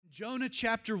Jonah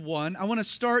chapter 1. I want to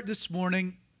start this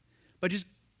morning by just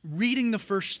reading the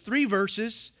first 3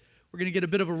 verses. We're going to get a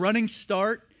bit of a running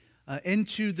start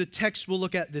into the text we'll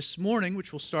look at this morning,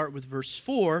 which will start with verse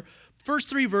 4. First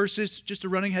 3 verses, just a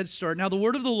running head start. Now the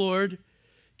word of the Lord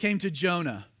came to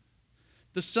Jonah,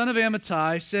 the son of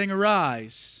Amittai, saying,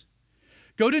 "Arise,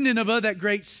 go to Nineveh, that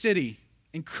great city,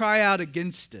 and cry out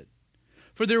against it,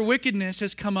 for their wickedness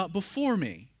has come up before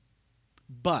me."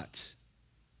 But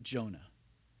Jonah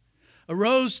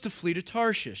arose to flee to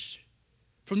Tarshish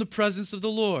from the presence of the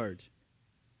Lord.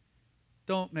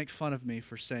 Don't make fun of me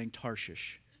for saying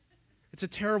Tarshish. It's a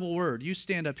terrible word. You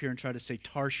stand up here and try to say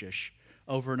Tarshish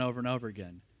over and over and over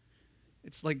again.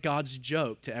 It's like God's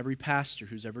joke to every pastor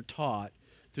who's ever taught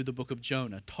through the book of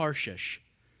Jonah, Tarshish.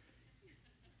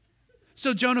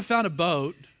 So Jonah found a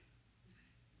boat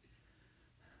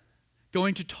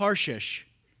going to Tarshish.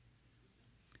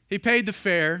 He paid the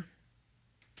fare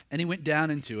and he went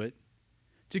down into it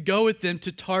to go with them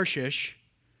to Tarshish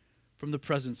from the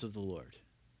presence of the Lord.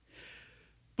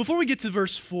 Before we get to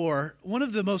verse 4, one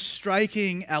of the most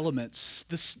striking elements,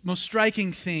 the most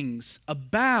striking things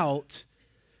about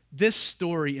this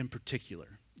story in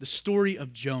particular, the story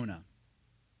of Jonah,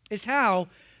 is how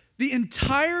the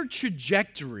entire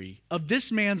trajectory of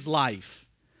this man's life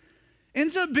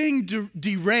ends up being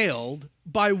derailed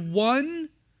by one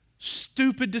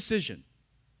stupid decision.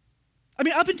 I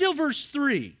mean, up until verse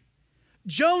 3,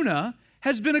 Jonah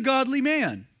has been a godly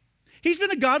man. He's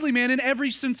been a godly man in every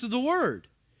sense of the word.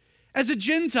 As a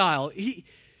Gentile, he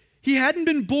hadn't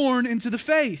been born into the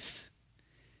faith.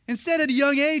 Instead, at a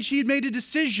young age, he had made a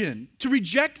decision to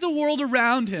reject the world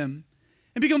around him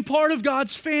and become part of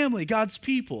God's family, God's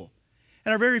people.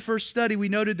 In our very first study, we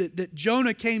noted that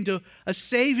Jonah came to a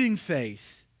saving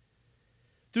faith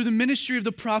through the ministry of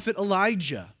the prophet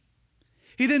Elijah.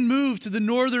 He then moved to the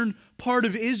northern part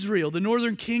of Israel, the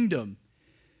northern kingdom,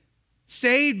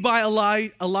 saved by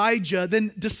Elijah,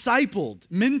 then discipled,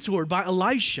 mentored by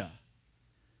Elisha.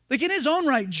 Like in his own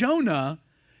right, Jonah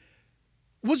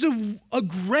was a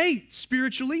great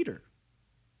spiritual leader.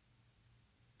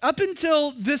 Up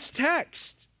until this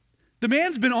text, the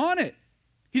man's been on it.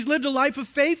 He's lived a life of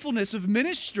faithfulness, of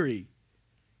ministry.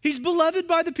 He's beloved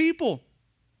by the people.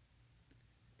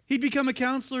 He'd become a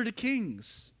counselor to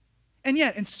kings. And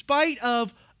yet, in spite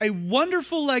of a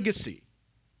wonderful legacy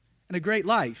and a great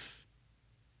life,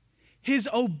 his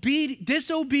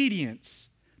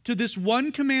disobedience to this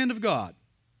one command of God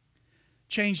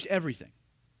changed everything.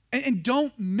 And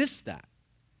don't miss that.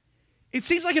 It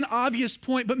seems like an obvious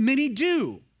point, but many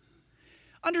do.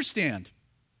 Understand,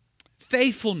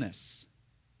 faithfulness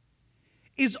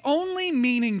is only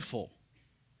meaningful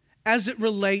as it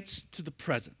relates to the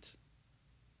present.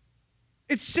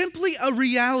 It's simply a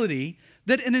reality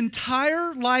that an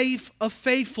entire life of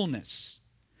faithfulness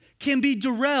can be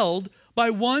derailed by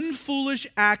one foolish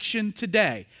action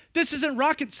today. This isn't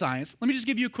rocket science. Let me just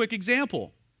give you a quick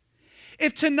example.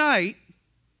 If tonight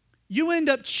you end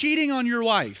up cheating on your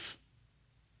wife,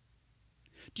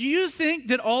 do you think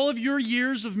that all of your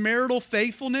years of marital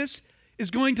faithfulness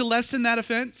is going to lessen that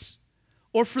offense?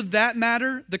 Or for that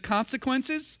matter, the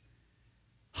consequences?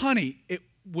 Honey, it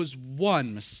was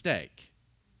one mistake.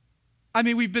 I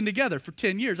mean, we've been together for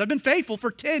 10 years. I've been faithful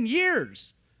for 10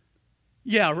 years.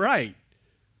 Yeah, right.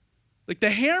 Like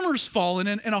the hammer's fallen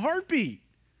in a heartbeat.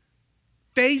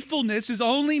 Faithfulness is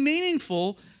only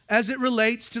meaningful as it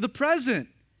relates to the present.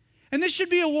 And this should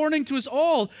be a warning to us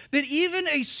all that even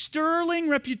a sterling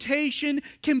reputation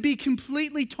can be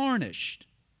completely tarnished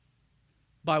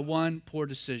by one poor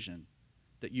decision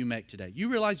that you make today. You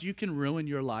realize you can ruin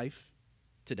your life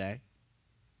today?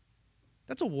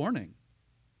 That's a warning.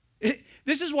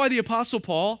 This is why the Apostle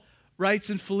Paul writes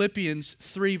in Philippians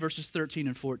 3, verses 13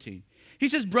 and 14. He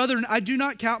says, "Brethren, I do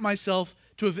not count myself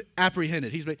to have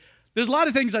apprehended." There's a lot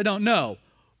of things I don't know,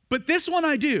 but this one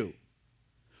I do.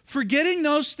 "Forgetting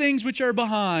those things which are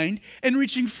behind and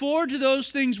reaching forward to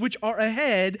those things which are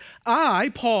ahead, I,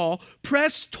 Paul,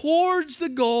 press towards the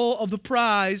goal of the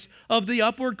prize of the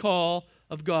upward call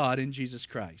of God in Jesus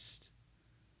Christ."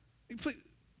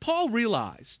 Paul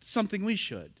realized something we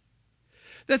should.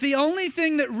 That the only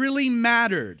thing that really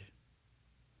mattered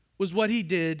was what he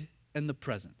did in the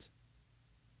present,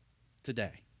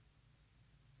 today.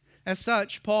 As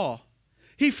such, Paul,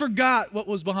 he forgot what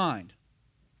was behind.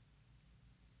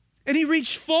 And he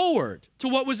reached forward to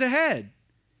what was ahead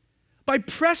by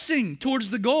pressing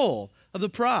towards the goal of the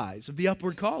prize of the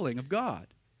upward calling of God.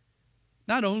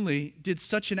 Not only did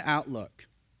such an outlook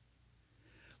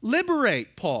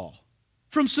liberate Paul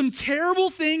from some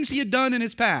terrible things he had done in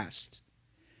his past,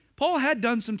 Paul had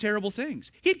done some terrible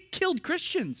things. He had killed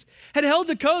Christians, had held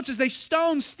the coats as they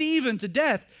stoned Stephen to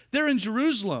death there in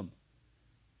Jerusalem.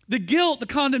 The guilt, the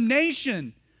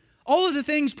condemnation, all of the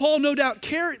things Paul no doubt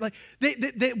carried, like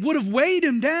that would have weighed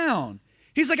him down.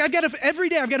 He's like, every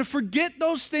day I've got to forget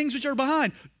those things which are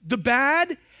behind, the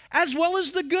bad as well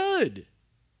as the good.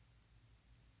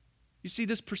 You see,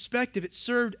 this perspective, it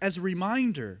served as a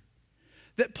reminder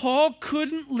that Paul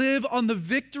couldn't live on the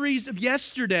victories of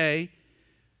yesterday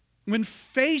when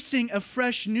facing a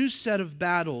fresh new set of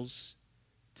battles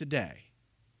today.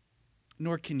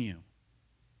 Nor can you.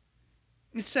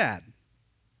 It's sad.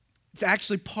 It's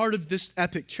actually part of this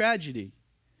epic tragedy.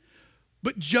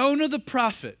 But Jonah the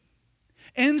prophet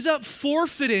ends up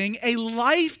forfeiting a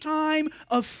lifetime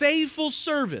of faithful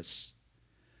service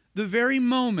the very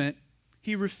moment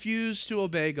he refused to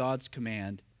obey God's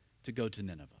command to go to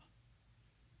Nineveh.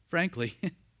 Frankly,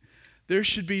 there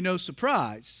should be no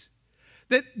surprise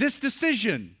that this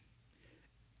decision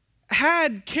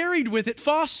had carried with it,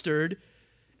 fostered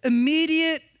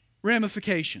immediate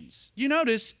ramifications. You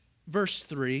notice verse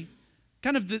 3,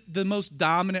 kind of the most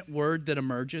dominant word that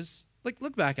emerges.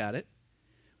 Look back at it.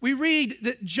 We read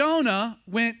that Jonah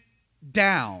went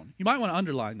down. You might want to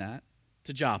underline that,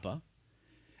 to Joppa.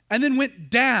 And then went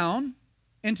down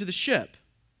into the ship.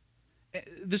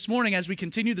 This morning, as we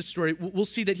continue the story, we'll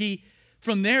see that he,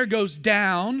 from there, goes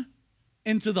down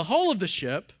into the hull of the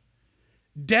ship,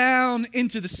 down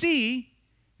into the sea,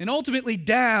 and ultimately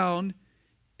down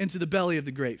into the belly of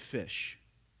the great fish.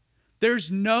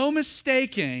 There's no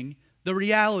mistaking the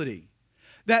reality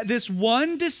that this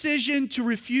one decision to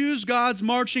refuse God's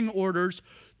marching orders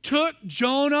took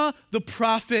Jonah the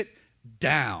prophet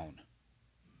down.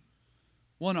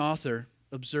 One author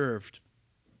observed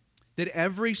that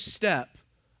every step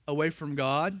away from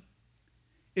God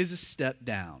is a step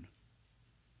down.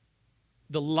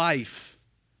 The life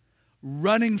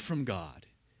running from God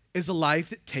is a life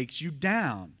that takes you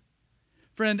down.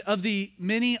 Friend, of the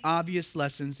many obvious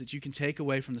lessons that you can take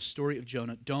away from the story of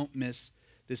Jonah, don't miss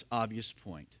this obvious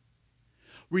point.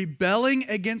 Rebelling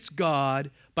against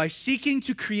God by seeking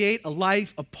to create a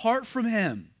life apart from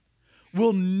Him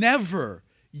will never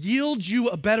yield you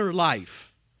a better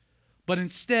life, but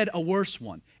instead a worse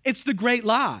one. It's the great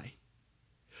lie.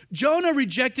 Jonah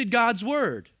rejected God's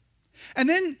word and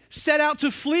then set out to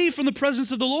flee from the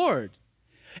presence of the Lord.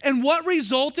 And what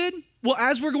resulted? Well,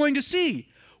 as we're going to see,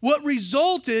 what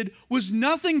resulted was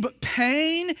nothing but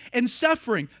pain and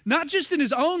suffering, not just in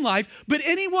his own life, but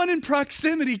anyone in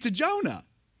proximity to Jonah.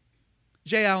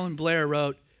 J. Allen Blair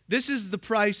wrote, "This is the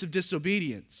price of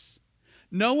disobedience.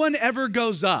 No one ever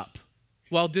goes up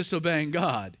while disobeying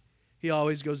God. He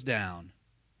always goes down.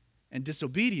 And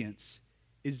disobedience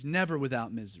is never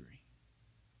without misery."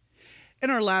 In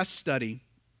our last study,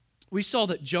 we saw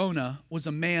that Jonah was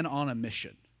a man on a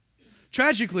mission.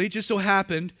 Tragically, it just so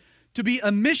happened to be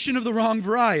a mission of the wrong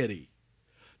variety.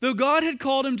 Though God had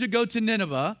called him to go to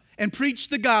Nineveh and preach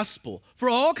the gospel, for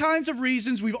all kinds of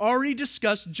reasons we've already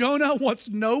discussed, Jonah wants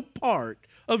no part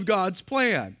of God's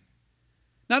plan.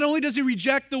 Not only does he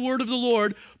reject the word of the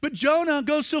Lord, but Jonah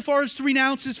goes so far as to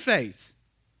renounce his faith.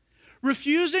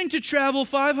 Refusing to travel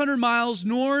 500 miles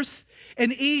north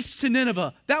and east to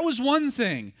Nineveh, that was one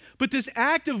thing. But this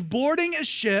act of boarding a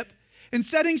ship and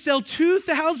setting sail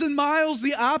 2,000 miles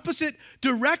the opposite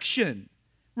direction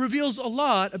reveals a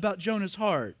lot about Jonah's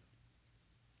heart.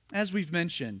 As we've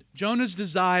mentioned, Jonah's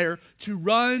desire to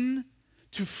run,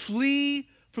 to flee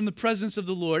from the presence of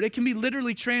the Lord, it can be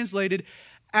literally translated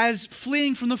as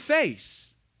fleeing from the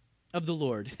face of the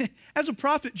Lord. As a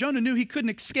prophet, Jonah knew he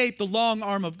couldn't escape the long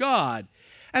arm of God.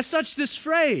 As such, this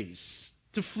phrase,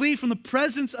 to flee from the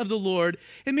presence of the Lord,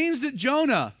 it means that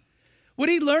Jonah, what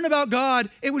he learned about God,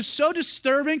 it was so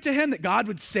disturbing to him that God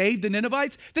would save the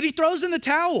Ninevites that he throws in the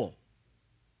towel,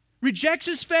 rejects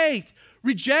his faith,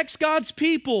 rejects God's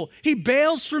people. He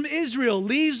bails from Israel,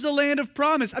 leaves the land of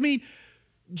promise. I mean,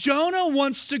 Jonah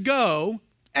wants to go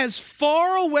as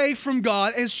far away from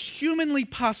God as humanly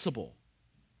possible.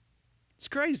 It's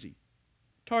crazy.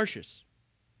 Tarshish.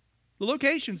 The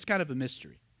location's kind of a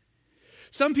mystery.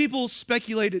 Some people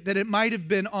speculated that it might have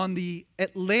been on the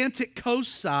Atlantic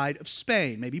coast side of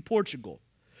Spain, maybe Portugal.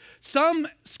 Some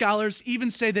scholars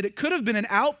even say that it could have been an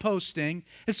outposting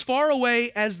as far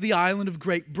away as the island of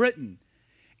Great Britain.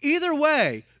 Either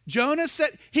way, Jonah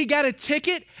said he got a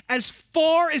ticket as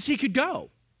far as he could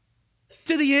go,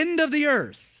 to the end of the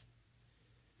earth.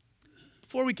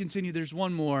 Before we continue, there's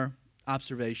one more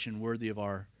observation worthy of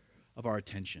our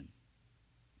attention.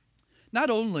 Not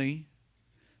only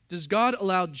does God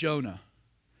allow Jonah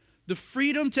the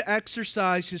freedom to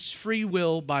exercise his free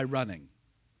will by running.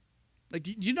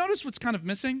 Do you notice what's kind of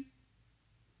missing?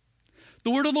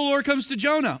 The word of the Lord comes to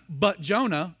Jonah, but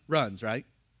Jonah runs, right?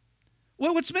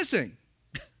 Well, what's missing?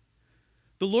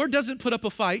 The Lord doesn't put up a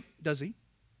fight, does he?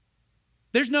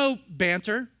 There's no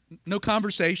banter, no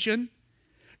conversation.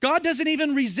 God doesn't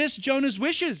even resist Jonah's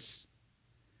wishes.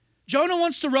 Jonah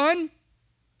wants to run.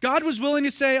 God was willing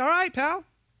to say, all right, pal,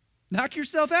 knock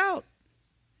yourself out.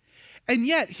 And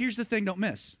yet, here's the thing, don't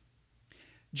miss.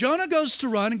 Jonah goes to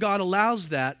run, and God allows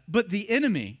that, but the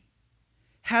enemy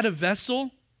had a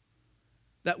vessel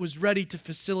that was ready to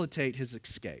facilitate his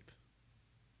escape.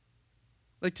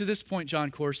 Like to this point, John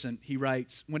Corson, he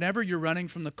writes, whenever you're running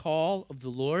from the call of the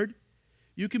Lord,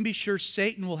 you can be sure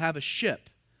Satan will have a ship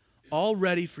all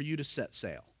ready for you to set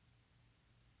sail.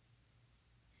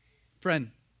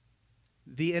 Friend,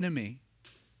 the enemy,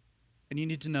 and you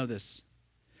need to know this,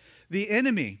 the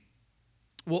enemy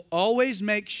will always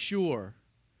make sure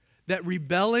that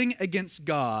rebelling against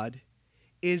God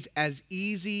is as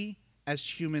easy as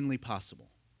humanly possible.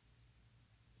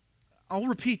 I'll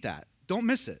repeat that. Don't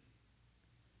miss it.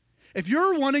 If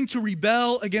you're wanting to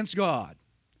rebel against God,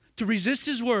 to resist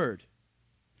His word,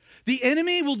 the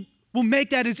enemy will make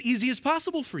that as easy as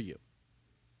possible for you.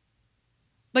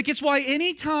 Like it's why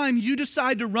anytime you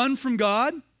decide to run from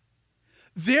God,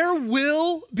 there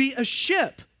will be a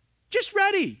ship just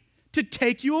ready to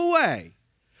take you away.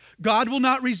 God will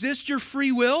not resist your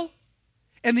free will,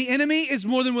 and the enemy is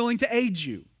more than willing to aid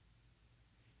you.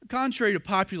 Contrary to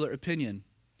popular opinion,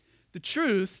 the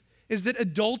truth is that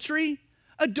adultery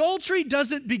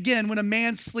doesn't begin when a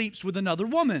man sleeps with another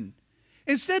woman.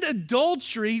 Instead,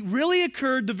 adultery really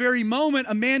occurred the very moment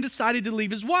a man decided to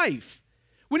leave his wife,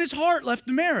 when his heart left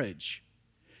the marriage.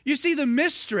 You see, the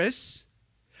mistress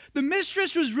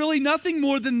was really nothing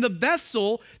more than the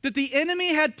vessel that the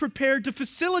enemy had prepared to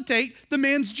facilitate the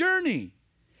man's journey.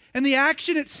 And the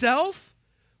action itself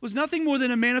was nothing more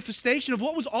than a manifestation of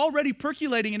what was already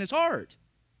percolating in his heart.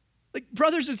 Like,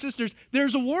 brothers and sisters,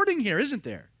 there's a warning here, isn't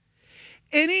there?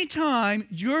 Anytime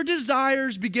your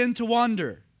desires begin to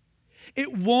wander,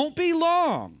 it won't be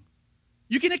long.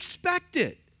 You can expect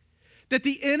it, that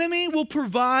the enemy will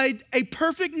provide a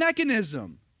perfect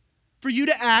mechanism for you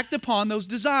to act upon those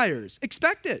desires.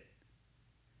 Expect it.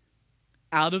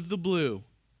 Out of the blue.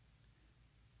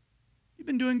 You've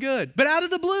been doing good, but out of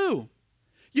the blue,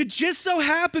 you just so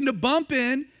happen to bump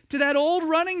into that old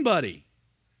running buddy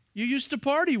you used to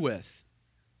party with.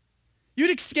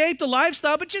 You'd escaped a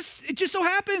lifestyle, but it just so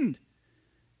happened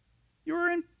you were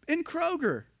in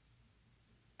Kroger,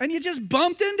 and you just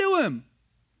bumped into him.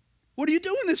 What are you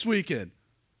doing this weekend?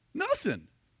 Nothing.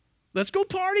 Let's go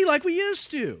party like we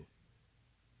used to.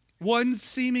 One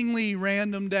seemingly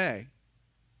random day,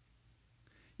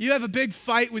 you have a big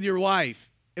fight with your wife,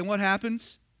 and what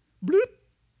happens? Bloop.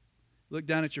 Look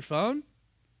down at your phone,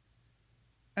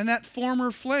 and that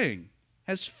former fling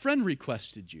has friend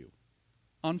requested you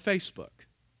on Facebook.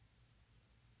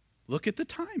 Look at the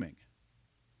timing.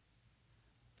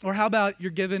 Or how about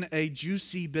you're given a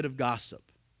juicy bit of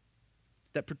gossip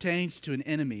that pertains to an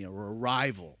enemy or a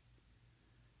rival?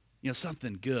 You know,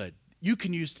 something good you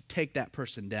can use to take that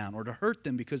person down or to hurt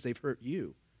them because they've hurt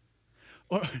you.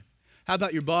 Or how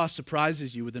about your boss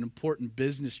surprises you with an important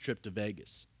business trip to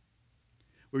Vegas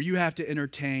where you have to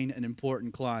entertain an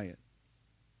important client?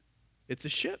 It's a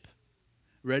ship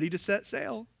ready to set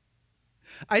sail.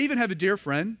 I even have a dear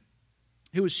friend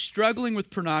who was struggling with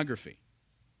pornography,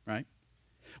 right?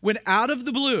 When out of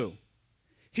the blue,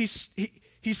 he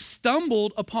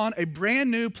stumbled upon a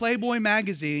brand new Playboy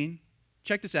magazine,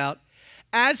 check this out,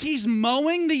 as he's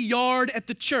mowing the yard at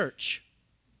the church.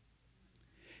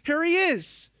 Here he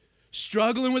is,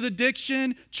 struggling with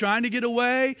addiction, trying to get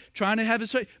away, trying to have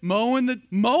his mowing the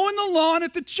lawn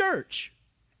at the church.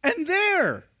 And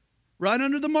there, right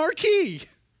under the marquee,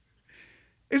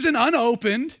 is an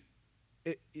unopened.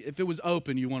 If it was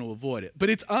open, you want to avoid it, but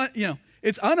it's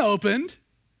unopened.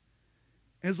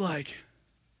 It's like,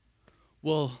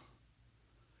 well,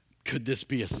 could this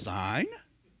be a sign?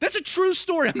 That's a true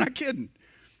story. I'm not kidding.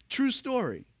 True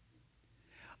story.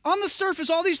 On the surface,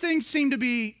 all these things seem to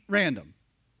be random,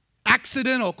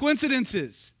 accidental,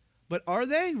 coincidences. But are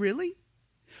they really?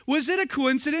 Was it a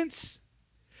coincidence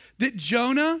that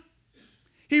Jonah,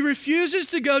 he refuses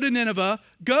to go to Nineveh,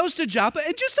 goes to Joppa,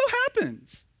 and just so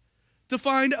happens to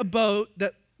find a boat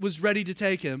that was ready to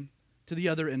take him to the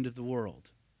other end of the world?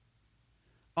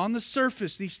 On the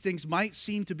surface, these things might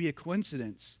seem to be a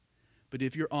coincidence, but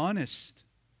if you're honest,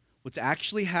 what's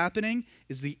actually happening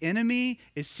is the enemy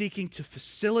is seeking to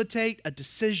facilitate a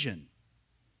decision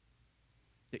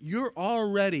that you're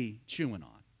already chewing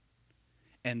on.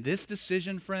 And this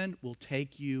decision, friend, will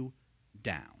take you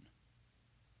down.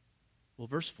 Well,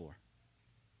 verse 4.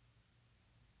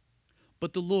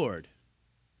 but the Lord.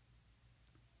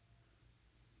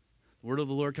 The word of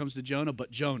the Lord comes to Jonah,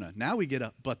 but Jonah. Now we get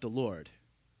a but the Lord.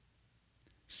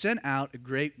 Sent out a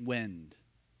great wind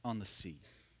on the sea.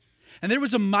 And there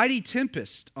was a mighty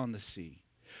tempest on the sea,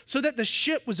 so that the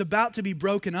ship was about to be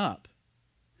broken up.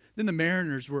 Then the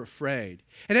mariners were afraid,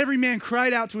 and every man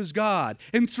cried out to his God,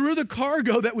 and threw the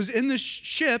cargo that was in the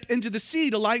ship into the sea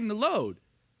to lighten the load.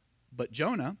 But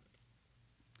Jonah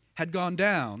had gone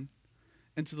down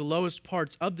into the lowest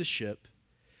parts of the ship,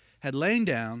 had lain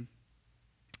down,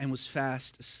 and was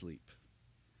fast asleep.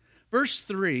 Verse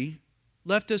 3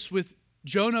 left us with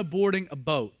Jonah boarding a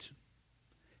boat,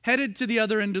 headed to the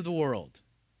other end of the world.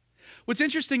 What's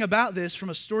interesting about this from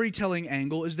a storytelling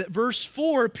angle is that verse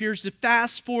 4 appears to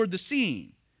fast forward the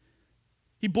scene.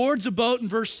 He boards a boat in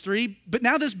verse 3, but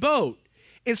now this boat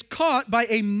is caught by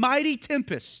a mighty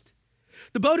tempest.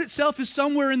 The boat itself is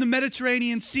somewhere in the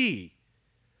Mediterranean Sea,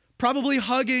 probably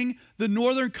hugging the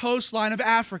northern coastline of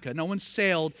Africa. No one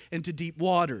sailed into deep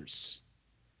waters.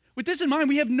 With this in mind,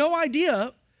 we have no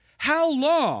idea how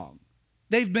long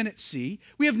they've been at sea.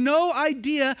 We have no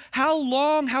idea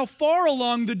how far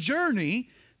along the journey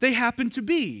they happen to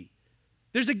be.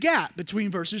 There's a gap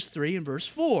between verses 3 and verse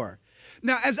 4.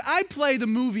 Now, as I play the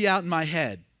movie out in my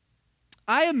head,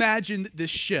 I imagine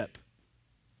this ship.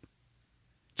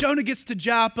 Jonah gets to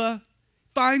Joppa,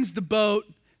 finds the boat.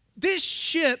 This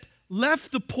ship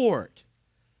left the port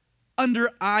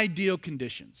under ideal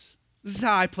conditions. This is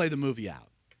how I play the movie out.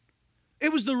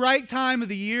 It was the right time of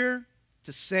the year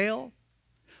to sail.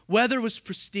 Weather was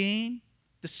pristine.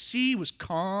 The sea was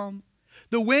calm.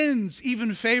 The winds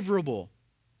even favorable.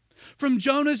 From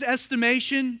Jonah's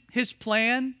estimation, his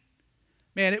plan,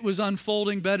 man, it was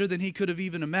unfolding better than he could have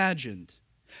even imagined.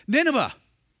 Nineveh,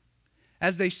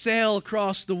 as they sail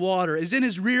across the water, is in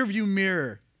his rearview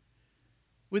mirror.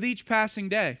 With each passing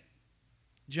day,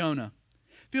 Jonah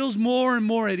feels more and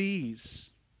more at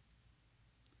ease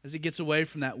as he gets away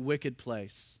from that wicked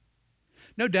place.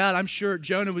 No doubt, I'm sure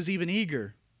Jonah was even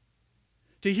eager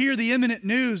to hear the imminent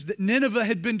news that Nineveh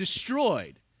had been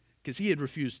destroyed because he had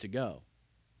refused to go.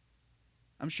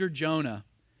 I'm sure Jonah,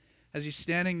 as he's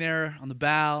standing there on the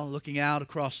bow looking out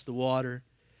across the water,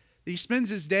 he spends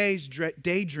his days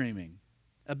daydreaming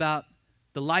about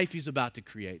the life he's about to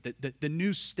create, the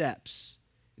new steps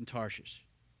in Tarshish.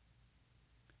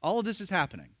 All of this is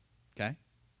happening, okay?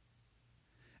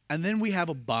 And then we have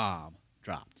a bomb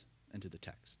dropped into the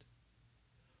text.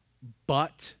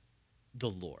 But the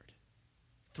Lord.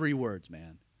 3 words,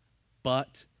 man.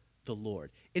 But the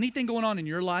Lord. Anything going on in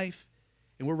your life,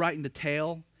 and we're writing the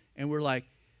tale, and we're like,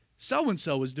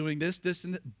 so-and-so was doing this,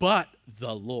 and that, but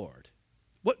the Lord.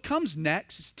 What comes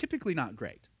next is typically not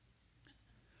great.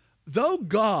 Though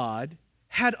God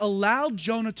had allowed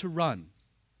Jonah to run,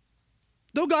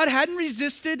 though God hadn't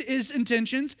resisted his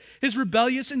intentions, his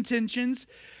rebellious intentions,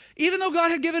 even though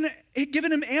God had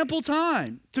given him ample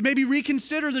time to maybe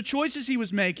reconsider the choices he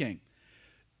was making,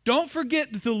 don't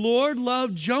forget that the Lord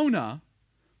loved Jonah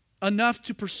enough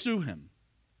to pursue him,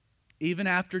 even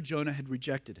after Jonah had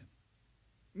rejected him.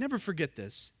 Never forget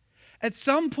this. At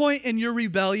some point in your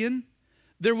rebellion,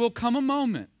 there will come a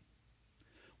moment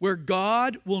where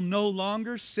God will no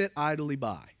longer sit idly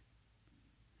by.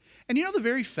 And you know the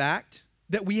very fact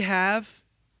that we have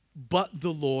but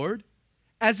the Lord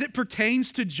as it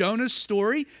pertains to Jonah's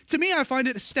story, to me, I find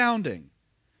it astounding.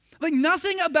 Like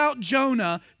nothing about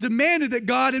Jonah demanded that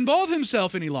God involve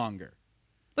himself any longer.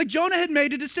 Like Jonah had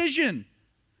made a decision.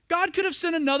 God could have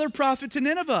sent another prophet to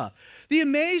Nineveh. The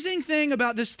amazing thing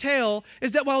about this tale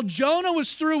is that while Jonah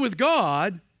was through with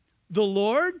God, the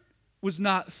Lord was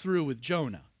not through with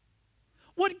Jonah.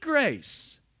 What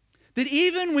grace that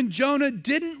even when Jonah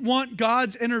didn't want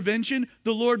God's intervention,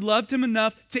 the Lord loved him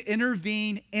enough to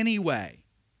intervene anyway.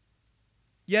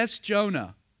 Yes,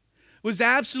 Jonah was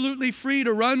absolutely free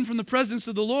to run from the presence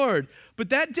of the Lord, but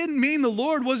that didn't mean the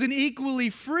Lord wasn't equally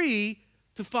free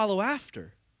to follow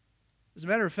after. As a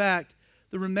matter of fact,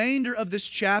 the remainder of this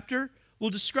chapter will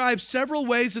describe several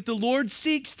ways that the Lord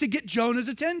seeks to get Jonah's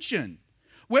attention,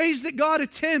 ways that God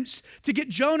attempts to get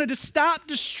Jonah to stop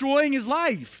destroying his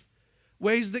life,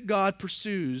 ways that God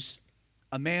pursues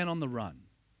a man on the run.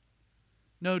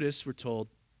 Notice, we're told,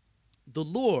 the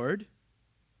Lord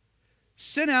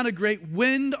sent out a great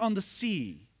wind on the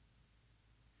sea,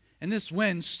 and this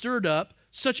wind stirred up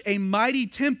such a mighty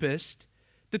tempest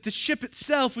that the ship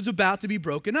itself was about to be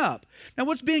broken up. Now,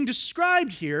 what's being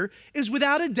described here is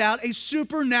without a doubt a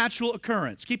supernatural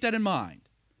occurrence. Keep that in mind.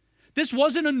 This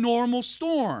wasn't a normal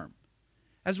storm.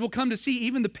 As we'll come to see,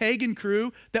 even the pagan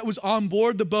crew that was on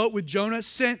board the boat with Jonah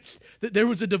sensed that there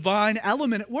was a divine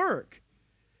element at work.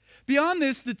 Beyond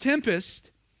this, the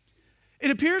tempest,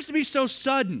 It appears to be so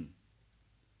sudden,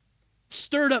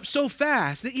 stirred up so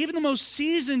fast, that even the most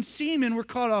seasoned seamen were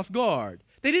caught off guard.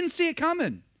 They didn't see it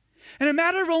coming. In a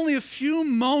matter of only a few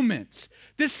moments,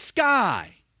 this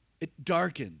sky, it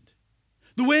darkened.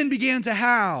 The wind began to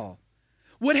howl.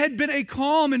 What had been a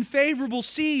calm and favorable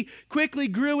sea quickly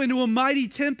grew into a mighty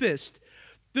tempest.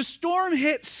 The storm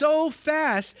hit so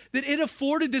fast that it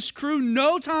afforded this crew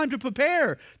no time to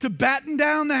prepare, to batten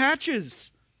down the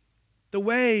hatches. The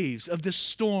waves of this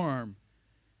storm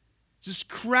just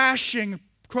crashing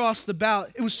across the bow.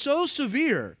 It was so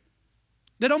severe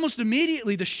that almost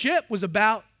immediately the ship was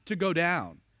about to go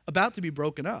down, about to be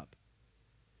broken up.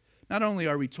 Not only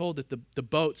are we told that the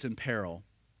boat's in peril,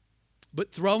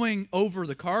 but throwing over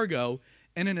the cargo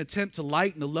in an attempt to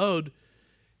lighten the load,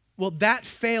 well, that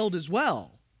failed as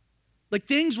well. Like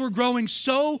things were growing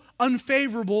so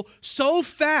unfavorable, so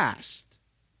fast,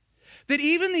 that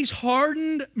even these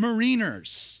hardened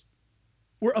mariners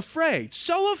were afraid.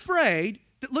 So afraid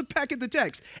that, look back at the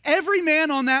text, every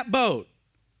man on that boat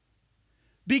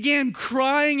began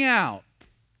crying out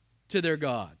to their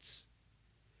gods.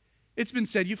 It's been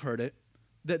said, you've heard it,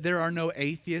 that there are no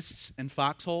atheists in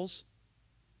foxholes.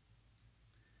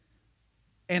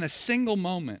 And a single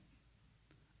moment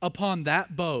upon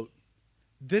that boat,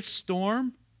 this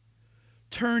storm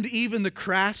turned even the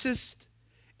crassest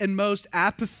and most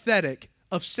apathetic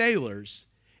of sailors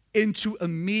into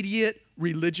immediate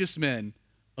religious men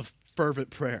of fervent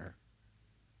prayer.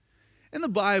 In the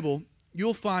Bible,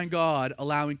 you'll find God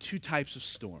allowing two types of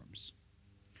storms.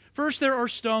 First, there are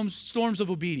storms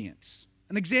of obedience.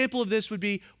 An example of this would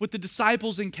be what the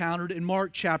disciples encountered in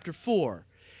Mark chapter 4.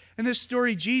 In this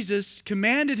story, Jesus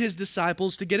commanded his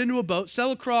disciples to get into a boat,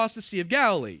 sail across the Sea of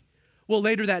Galilee. Well,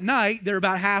 later that night, they're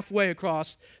about halfway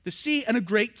across the sea, and a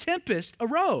great tempest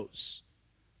arose.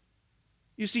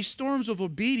 You see, storms of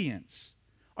obedience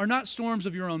are not storms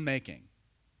of your own making.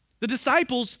 The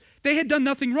disciples, they had done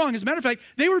nothing wrong. As a matter of fact,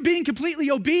 they were being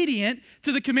completely obedient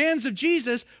to the commands of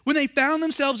Jesus when they found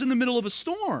themselves in the middle of a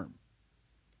storm.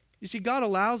 You see, God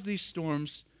allows these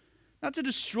storms not to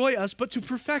destroy us, but to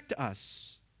perfect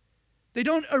us. They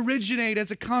don't originate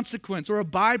as a consequence or a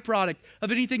byproduct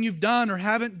of anything you've done or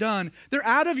haven't done. They're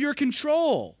out of your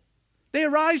control. They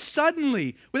arise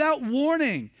suddenly, without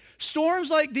warning. Storms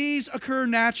like these occur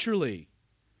naturally,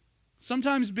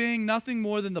 sometimes being nothing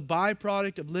more than the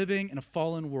byproduct of living in a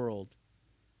fallen world.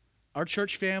 Our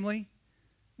church family,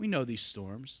 we know these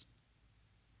storms.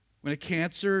 When a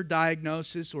cancer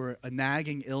diagnosis or a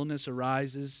nagging illness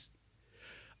arises,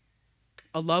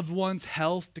 a loved one's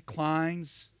health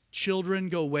declines, children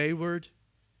go wayward,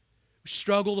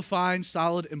 struggle to find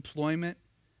solid employment,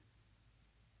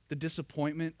 the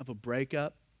disappointment of a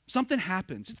breakup. Something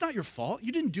happens. It's not your fault.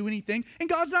 You didn't do anything, and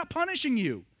God's not punishing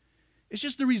you. It's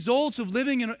just the results of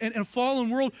living in a fallen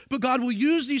world, but God will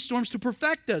use these storms to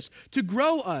perfect us, to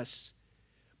grow us.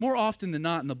 More often than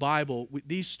not in the Bible,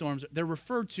 these storms, they're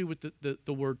referred to with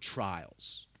the word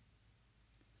trials.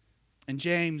 In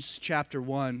James chapter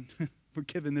 1, we're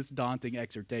given this daunting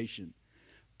exhortation.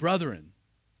 Brethren,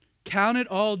 count it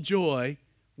all joy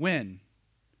when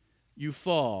you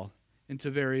fall into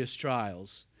various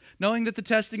trials, knowing that the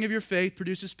testing of your faith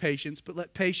produces patience, but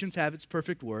let patience have its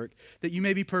perfect work, that you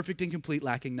may be perfect and complete,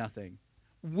 lacking nothing.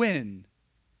 When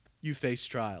you face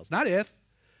trials. Not if,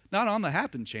 not on the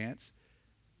happen chance.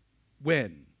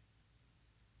 When.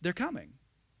 They're coming.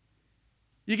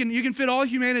 You can fit all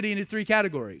humanity into three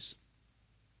categories.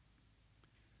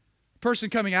 A person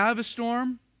coming out of a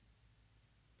storm,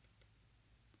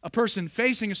 a person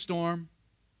facing a storm,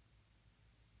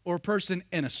 or a person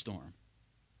in a storm.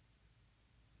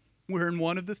 We're in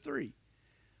one of the three.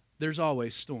 There's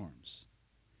always storms.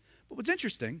 But what's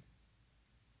interesting,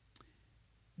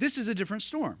 this is a different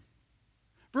storm.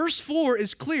 Verse 4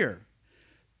 is clear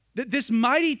that this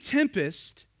mighty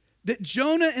tempest that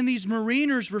Jonah and these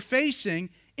mariners were facing,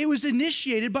 it was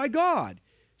initiated by God.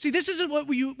 See, this is what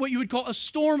you would call a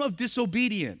storm of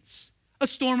disobedience, a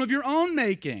storm of your own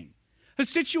making. A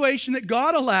situation that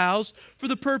God allows for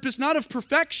the purpose not of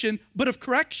perfection, but of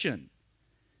correction.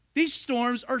 These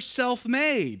storms are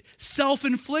self-made,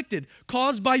 self-inflicted,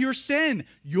 caused by your sin,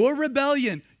 your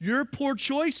rebellion, your poor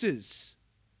choices.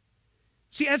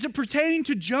 See, as it pertained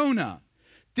to Jonah,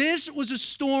 this was a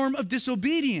storm of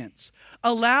disobedience,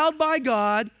 allowed by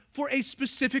God for a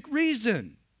specific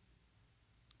reason.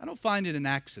 I don't find it an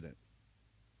accident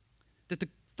that the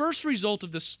first result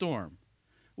of this storm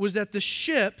was that the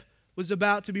ship was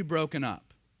about to be broken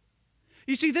up.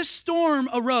 You see, this storm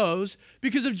arose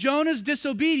because of Jonah's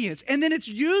disobedience, and then it's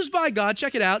used by God,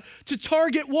 check it out, to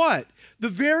target what? The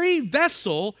very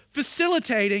vessel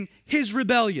facilitating his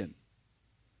rebellion.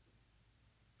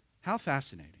 How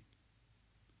fascinating.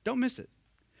 Don't miss it.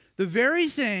 The very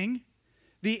thing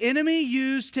the enemy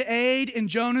used to aid in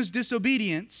Jonah's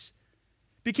disobedience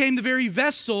became the very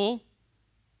vessel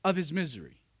of his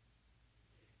misery.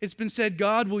 It's been said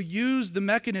God will use the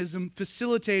mechanism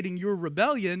facilitating your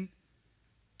rebellion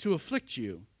to afflict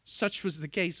you. Such was the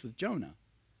case with Jonah.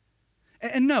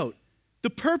 And note, the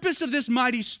purpose of this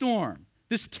mighty storm,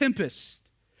 this tempest,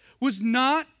 was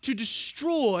not to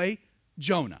destroy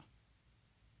Jonah.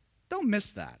 Don't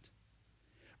miss that.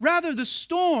 Rather, the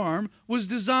storm was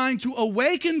designed to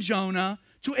awaken Jonah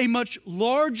to a much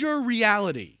larger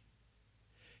reality.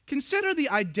 Consider the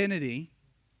identity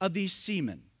of these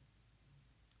seamen.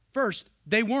 First,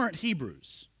 they weren't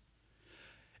Hebrews.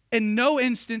 In no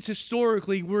instance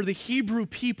historically were the Hebrew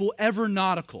people ever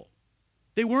nautical.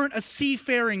 They weren't a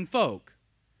seafaring folk.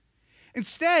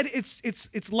 Instead,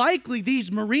 it's likely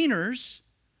these mariners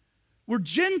were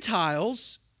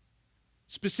Gentiles,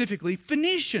 specifically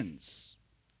Phoenicians.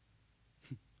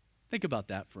 Think about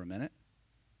that for a minute.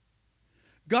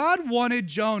 God wanted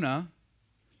Jonah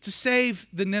to save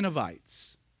the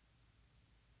Ninevites.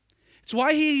 It's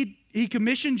why he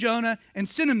commissioned Jonah and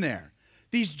sent him there.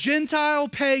 These Gentile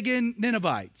pagan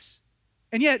Ninevites.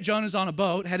 And yet Jonah's on a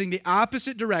boat heading the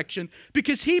opposite direction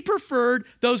because he preferred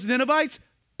those Ninevites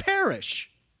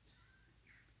perish.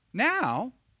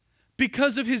 Now,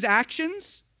 because of his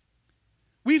actions,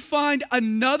 we find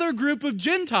another group of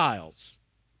Gentiles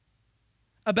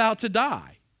about to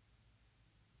die.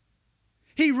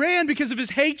 He ran because of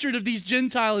his hatred of these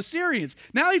Gentile Assyrians.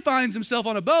 Now he finds himself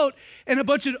on a boat, and a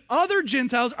bunch of other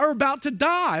Gentiles are about to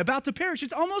die, about to perish.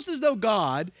 It's almost as though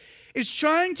God is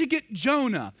trying to get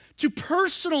Jonah to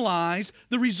personalize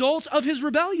the results of his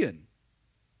rebellion.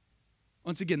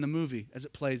 Once again, the movie, as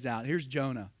it plays out, here's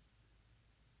Jonah.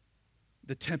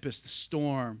 The tempest, the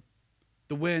storm,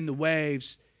 the wind, the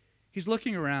waves. He's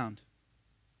looking around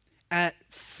at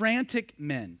frantic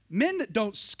men that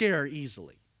don't scare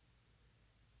easily.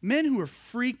 Men who are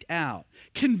freaked out,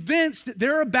 convinced that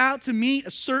they're about to meet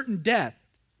a certain death.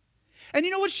 And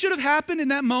you know what should have happened in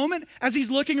that moment as he's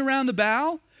looking around the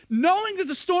bow? Knowing that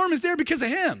the storm is there because of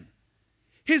him.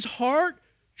 His heart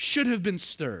should have been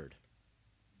stirred.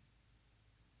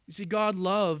 You see, God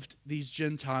loved these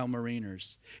Gentile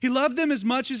mariners. He loved them as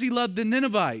much as he loved the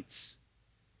Ninevites.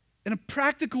 In a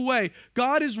practical way,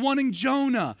 God is wanting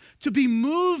Jonah to be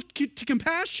moved to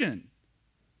compassion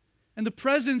and the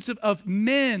presence of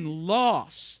men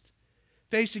lost,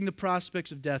 facing the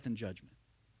prospects of death and judgment.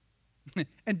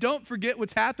 And don't forget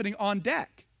what's happening on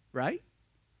deck, right?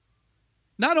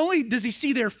 Not only does he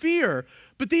see their fear,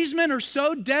 but these men are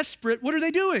so desperate, what are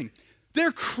they doing?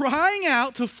 They're crying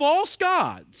out to false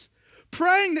gods,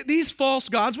 praying that these false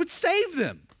gods would save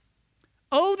them.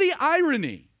 Oh, the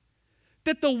irony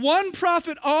that the one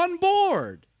prophet on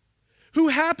board who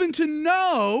happened to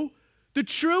know the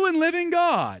true and living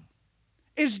God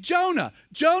is Jonah.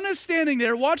 Jonah's standing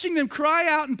there watching them cry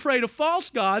out and pray to false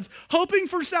gods, hoping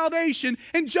for salvation,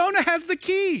 and Jonah has the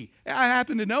key. I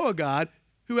happen to know a God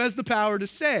who has the power to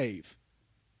save.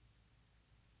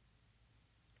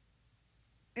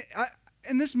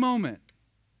 In this moment,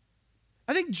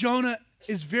 I think Jonah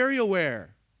is very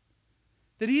aware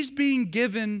that he's being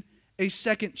given a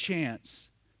second chance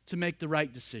to make the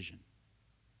right decision.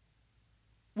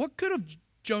 What could have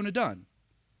Jonah done?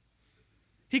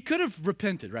 He could have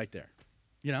repented right there,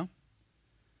 you know?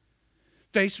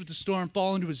 Faced with the storm,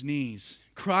 fallen to his knees,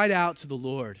 cried out to the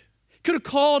Lord. Could have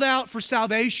called out for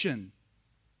salvation.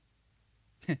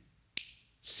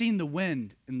 Seen the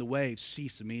wind and the waves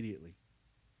cease immediately.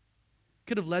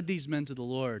 Could have led these men to the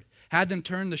Lord, had them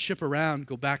turn the ship around,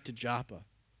 go back to Joppa.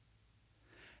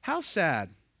 How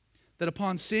sad that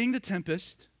upon seeing the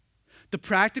tempest, the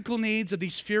practical needs of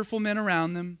these fearful men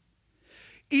around them,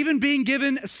 even being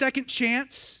given a second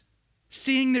chance,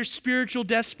 seeing their spiritual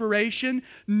desperation,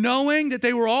 knowing that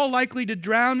they were all likely to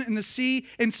drown in the sea,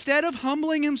 instead of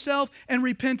humbling himself and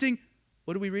repenting,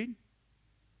 what do we read?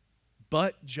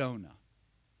 But Jonah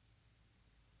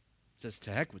says,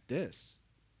 to heck with this.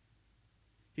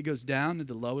 He goes down to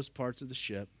the lowest parts of the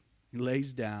ship. He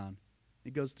lays down.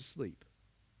 He goes to sleep.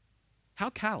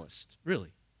 How calloused,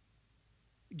 really.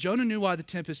 Jonah knew why the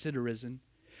tempest had arisen.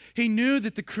 He knew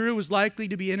that the crew was likely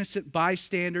to be innocent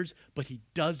bystanders, but he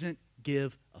doesn't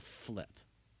give a flip.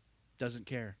 Doesn't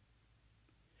care.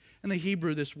 In the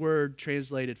Hebrew, this word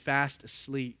translated fast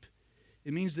asleep,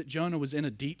 it means that Jonah was in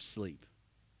a deep sleep.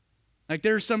 Like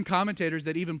there are some commentators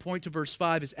that even point to verse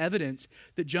 5 as evidence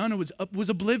that Jonah was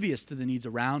oblivious to the needs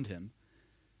around him,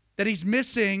 that he's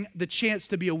missing the chance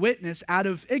to be a witness out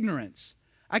of ignorance.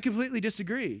 I completely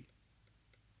disagree.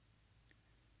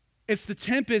 It's the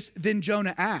tempest, then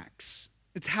Jonah acts.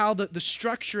 It's how the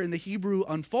structure in the Hebrew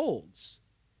unfolds.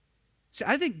 See,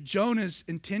 I think Jonah's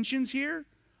intentions here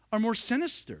are more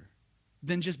sinister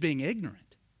than just being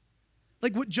ignorant.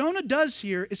 Like what Jonah does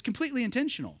here is completely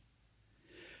intentional.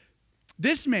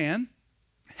 This man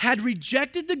had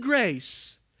rejected the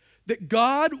grace that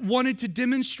God wanted to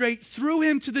demonstrate through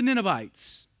him to the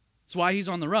Ninevites. That's why he's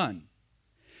on the run.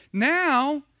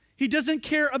 Now, he doesn't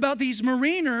care about these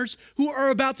mariners who are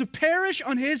about to perish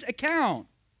on his account.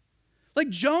 Like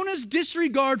Jonah's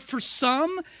disregard for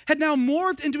some had now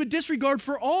morphed into a disregard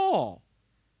for all.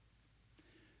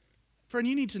 Friend,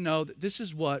 you need to know that this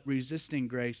is what resisting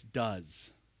grace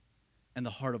does in the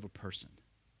heart of a person.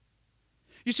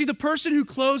 You see, the person who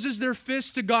closes their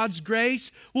fist to God's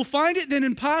grace will find it then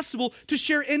impossible to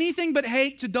share anything but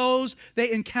hate to those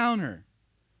they encounter.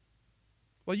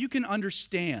 Well, you can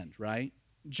understand, right?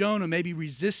 Jonah may be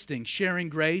resisting sharing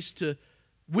grace to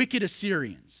wicked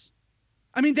Assyrians.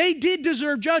 I mean, they did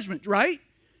deserve judgment, right?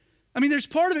 I mean, there's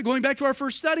part of it going back to our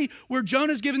first study where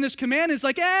Jonah's given this command. It's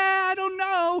like, I don't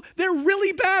know. They're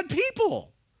really bad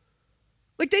people.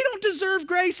 Like, they don't deserve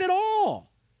grace at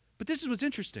all. But this is what's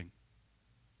interesting.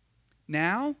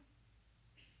 Now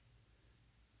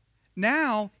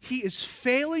he is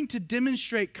failing to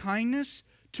demonstrate kindness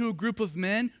to a group of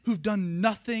men who've done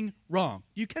nothing wrong.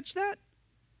 Do you catch that?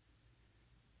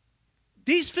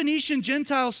 These Phoenician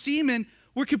Gentile seamen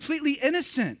were completely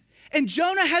innocent. And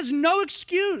Jonah has no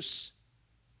excuse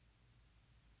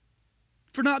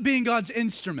for not being God's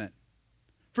instrument,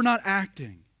 for not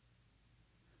acting.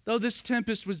 Though this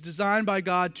tempest was designed by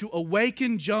God to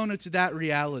awaken Jonah to that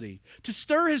reality, to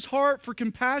stir his heart for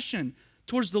compassion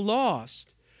towards the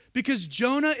lost, because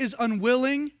Jonah is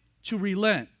unwilling to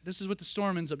relent. This is what the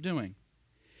storm ends up doing.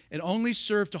 It only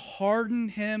served to harden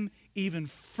him even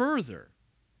further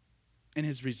in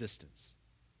his resistance.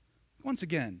 Once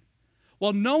again,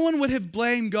 while no one would have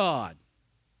blamed God,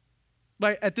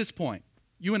 right, at this point,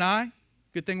 you and I,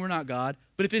 good thing we're not God,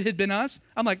 but if it had been us,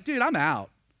 I'm like, dude, I'm out.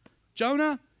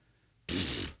 Jonah,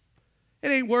 it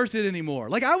ain't worth it anymore.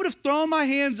 Like, I would have thrown my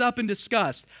hands up in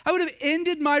disgust. I would have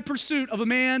ended my pursuit of a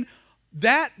man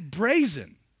that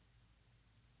brazen.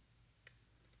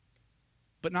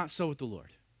 But not so with the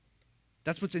Lord.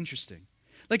 That's what's interesting.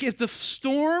 Like, if the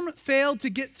storm failed to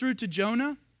get through to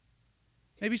Jonah,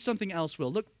 maybe something else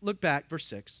will. Look back, verse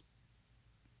 6.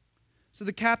 So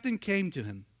the captain came to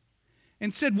him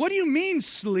and said, "What do you mean,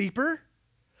 sleeper?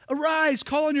 Arise,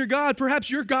 call on your God. Perhaps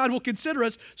your God will consider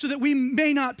us so that we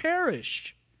may not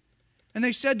perish." And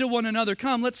they said to one another,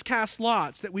 "Come, let's cast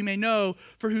lots that we may know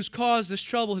for whose cause this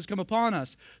trouble has come upon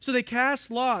us." So they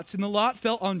cast lots, and the lot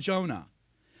fell on Jonah.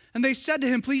 And they said to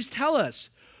him, "Please tell us,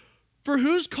 for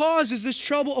whose cause is this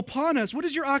trouble upon us? What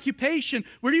is your occupation?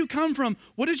 Where do you come from?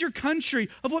 What is your country?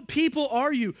 Of what people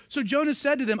are you?" So Jonah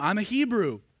said to them, "I'm a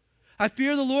Hebrew. I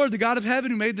fear the Lord, the God of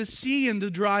heaven, who made the sea and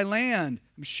the dry land."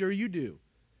 I'm sure you do.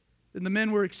 Then the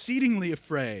men were exceedingly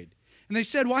afraid. And they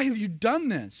said, "Why have you done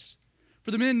this?"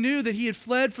 For the men knew that he had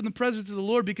fled from the presence of the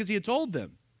Lord because he had told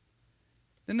them.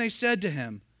 Then they said to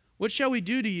him, "What shall we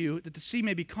do to you that the sea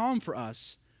may be calm for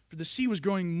us?" For the sea was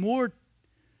growing more...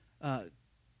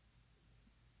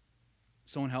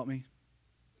 someone help me.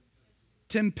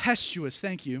 Tempestuous,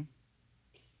 thank you.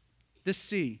 This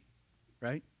sea,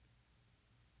 right?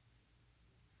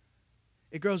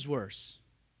 It grows worse.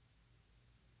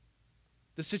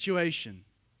 The situation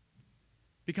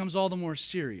becomes all the more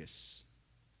serious.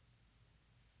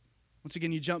 Once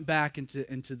again, you jump back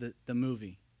into the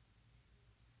movie.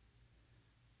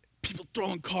 People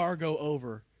throwing cargo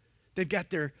over. They've got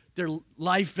their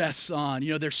life vests on.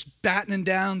 You know, they're battening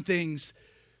down things.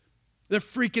 They're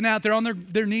freaking out. They're on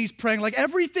their knees praying. Like,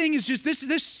 everything is just,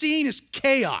 this scene is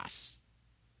chaos.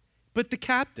 But the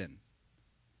captain,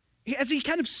 as he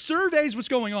kind of surveys what's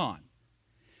going on,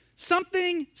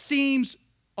 something seems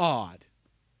odd.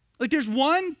 Like, there's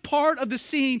one part of the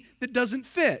scene that doesn't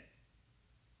fit.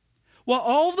 While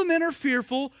all of the men are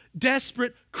fearful,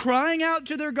 desperate, crying out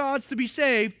to their gods to be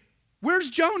saved, where's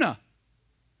Jonah?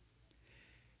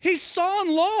 He's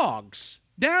sawing logs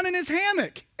down in his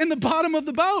hammock in the bottom of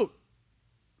the boat.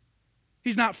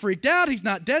 He's not freaked out. He's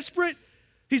not desperate.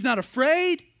 He's not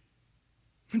afraid.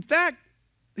 In fact,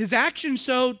 his actions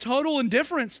show total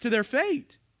indifference to their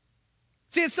fate.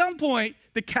 See, at some point,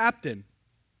 the captain,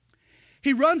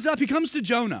 he runs up, he comes to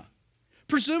Jonah,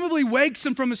 presumably wakes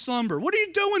him from his slumber. "What are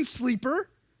you doing,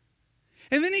 sleeper?"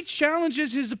 And then he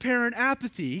challenges his apparent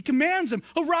apathy. He commands him,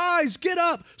 "Arise, get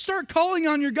up, start calling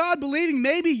on your God, believing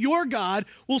maybe your God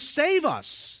will save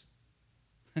us."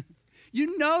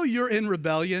 You know you're in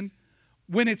rebellion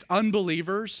when it's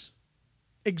unbelievers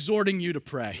exhorting you to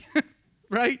pray,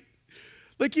 right?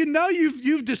 Like,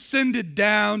 you've descended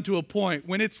down to a point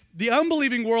when it's the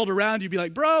unbelieving world around you be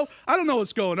like, bro, I don't know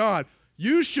what's going on.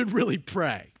 You should really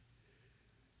pray.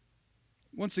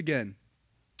 Once again,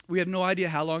 we have no idea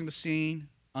how long the scene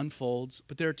unfolds,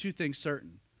 but there are two things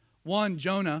certain. One,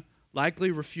 Jonah likely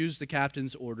refused the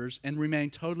captain's orders and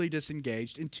remained totally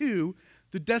disengaged. And two,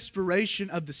 the desperation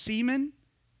of the seamen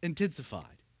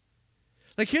intensified.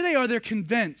 Like, here they are, they're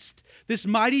convinced this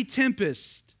mighty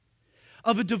tempest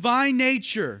of a divine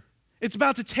nature, it's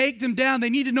about to take them down. They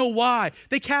need to know why.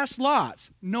 They cast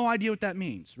lots. No idea what that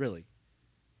means, really.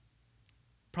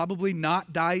 Probably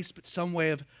not dice, but some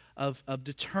way of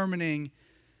determining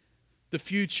the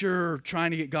future, or trying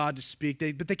to get God to speak.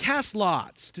 But they cast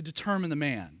lots to determine the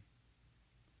man.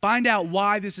 Find out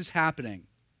why this is happening.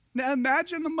 Now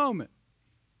imagine the moment.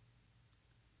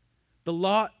 The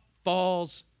lot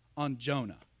falls on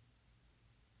Jonah.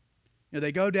 You know,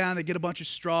 they go down, they get a bunch of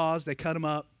straws, they cut them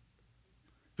up.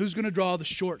 Who's going to draw the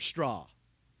short straw?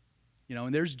 You know,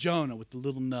 and there's Jonah with the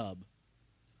little nub.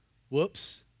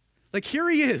 Whoops. Like, here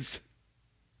he is.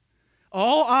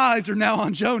 All eyes are now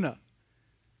on Jonah.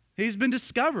 He's been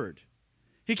discovered.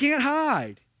 He can't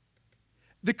hide.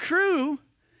 The crew,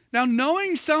 now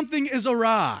knowing something is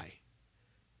awry,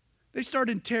 they start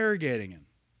interrogating him.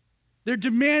 They're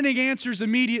demanding answers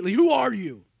immediately. Who are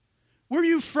you? Where are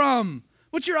you from?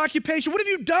 What's your occupation? What have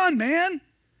you done, man?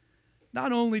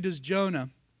 Not only does Jonah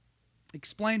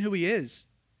explain who he is,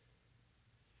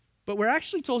 but we're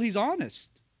actually told he's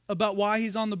honest about why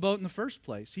he's on the boat in the first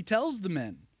place. He tells the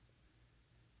men,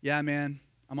 yeah, man,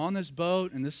 I'm on this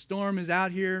boat and this storm is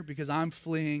out here because I'm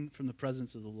fleeing from the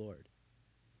presence of the Lord.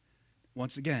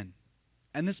 Once again,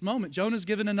 in this moment, Jonah's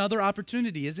given another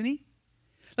opportunity, isn't he?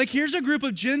 Like, here's a group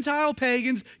of Gentile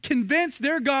pagans convinced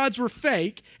their gods were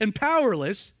fake and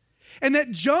powerless, and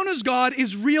that Jonah's God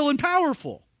is real and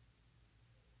powerful.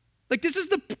 Like, this is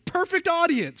the perfect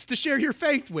audience to share your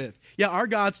faith with. Yeah, our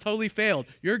God's totally failed.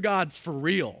 Your God's for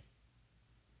real.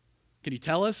 Can you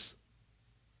tell us?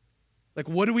 Like,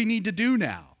 what do we need to do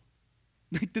now?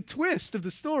 Like, the twist of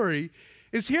the story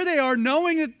is here they are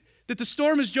knowing that the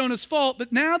storm is Jonah's fault,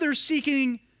 but now they're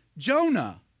seeking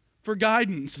Jonah for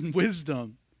guidance and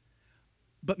wisdom,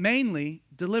 but mainly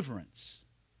deliverance.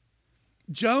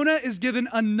 Jonah is given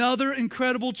another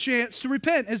incredible chance to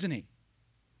repent, isn't he?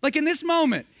 Like, in this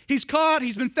moment, he's caught,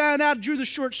 he's been found out, drew the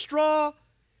short straw.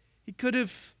 He could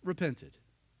have repented.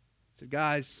 He said,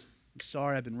 guys, I'm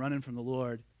sorry, I've been running from the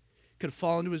Lord. Could have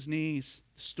fallen to his knees.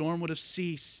 The storm would have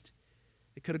ceased.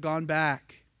 It could have gone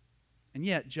back. And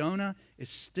yet, Jonah is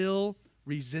still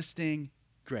resisting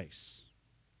grace.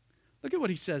 Look at what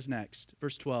he says next,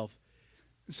 verse 12.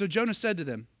 So Jonah said to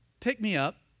them, pick me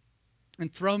up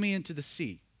and throw me into the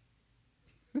sea.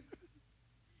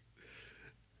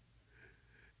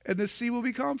 And the sea will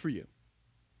be calm for you.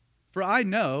 For I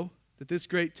know that this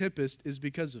great tempest is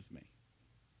because of me.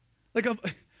 Like, of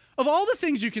all the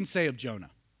things you can say of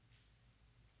Jonah,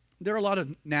 there are a lot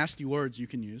of nasty words you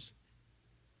can use.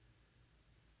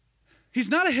 He's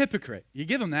not a hypocrite. You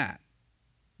give him that.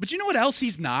 But you know what else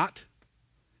he's not?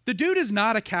 The dude is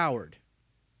not a coward.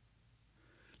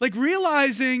 Like,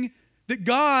 realizing that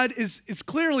God is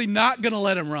clearly not going to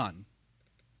let him run.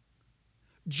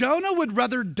 Jonah would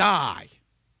rather die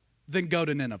than go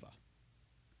to Nineveh.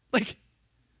 Like,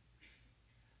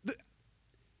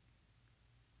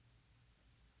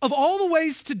 of all the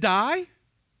ways to die,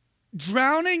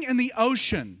 drowning in the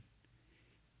ocean,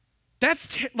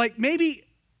 that's like maybe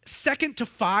second to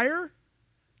fire.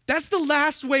 That's the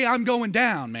last way I'm going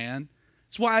down, man.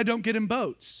 That's why I don't get in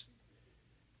boats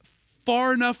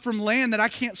far enough from land that I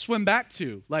can't swim back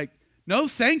to. Like, no,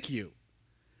 thank you.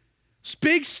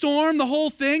 Big storm, the whole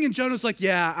thing, and Jonah's like,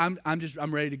 yeah,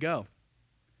 I'm ready to go.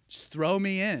 Just throw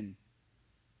me in.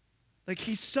 Like,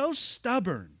 he's so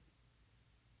stubborn.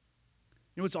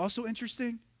 You know what's also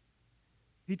interesting?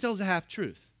 He tells a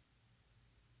half-truth.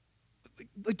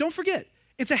 Like, don't forget,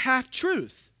 it's a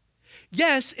half-truth.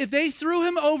 Yes, if they threw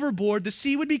him overboard, the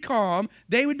sea would be calm,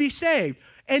 they would be saved.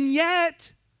 And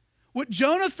yet, what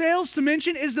Jonah fails to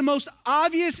mention is the most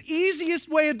obvious, easiest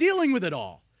way of dealing with it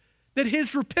all. That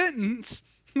his repentance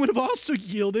would have also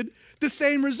yielded the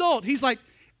same result. He's like,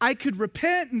 I could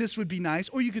repent and this would be nice,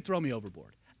 or you could throw me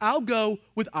overboard. I'll go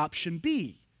with option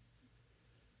B.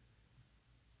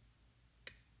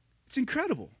 It's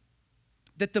incredible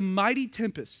that the mighty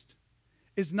tempest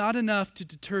is not enough to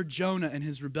deter Jonah and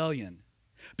his rebellion.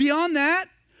 Beyond that,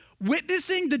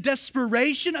 witnessing the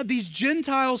desperation of these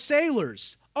Gentile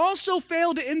sailors also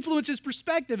failed to influence his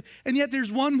perspective, and yet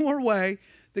there's one more way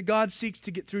that God seeks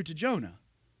to get through to Jonah.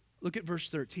 Look at verse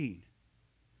 13.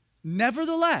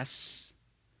 Nevertheless,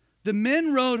 the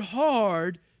men rowed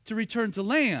hard to return to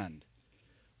land,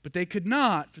 but they could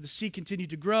not, for the sea continued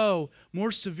to grow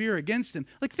more severe against them.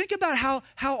 Like, think about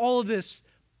how all of this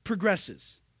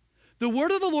progresses. The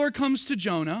word of the Lord comes to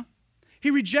Jonah.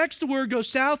 He rejects the word, goes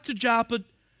south to Joppa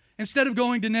instead of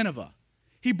going to Nineveh.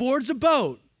 He boards a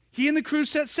boat. He and the crew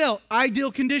set sail.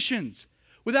 Ideal conditions.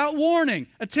 Without warning,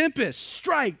 a tempest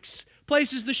strikes,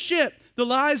 places the ship, the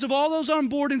lives of all those on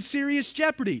board in serious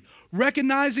jeopardy.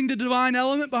 Recognizing the divine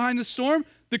element behind the storm,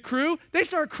 the crew, they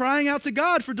start crying out to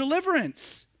God for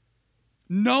deliverance.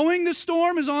 Knowing the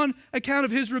storm is on account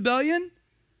of his rebellion,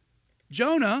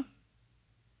 Jonah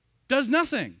does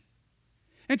nothing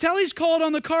until he's called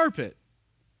on the carpet.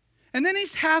 And then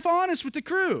he's half honest with the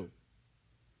crew.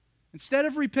 Instead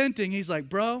of repenting, he's like,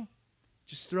 bro,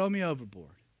 just throw me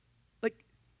overboard. Like,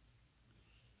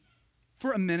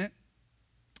 for a minute,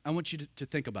 I want you to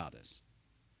think about this.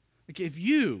 Like, if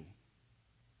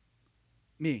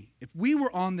we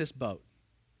were on this boat,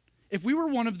 if we were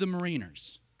one of the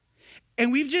mariners,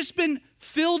 and we've just been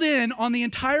filled in on the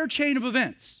entire chain of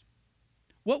events,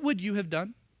 what would you have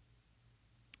done?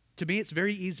 To me, it's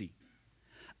very easy.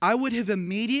 I would have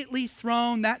immediately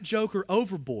thrown that joker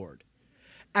overboard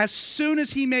as soon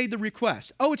as he made the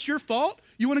request. Oh, it's your fault?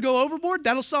 You want to go overboard?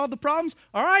 That'll solve the problems?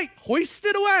 All right, hoist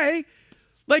it away.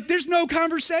 Like, there's no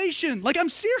conversation. Like, I'm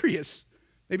serious.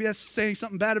 Maybe that's saying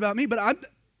something bad about me, but I'm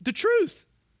the truth.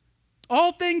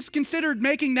 All things considered,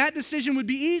 making that decision would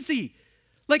be easy.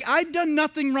 Like, I've done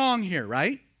nothing wrong here,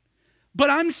 right? But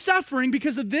I'm suffering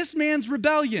because of this man's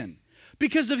rebellion.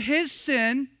 Because of his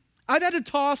sin, I've had to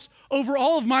toss over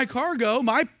all of my cargo,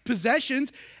 my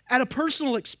possessions, at a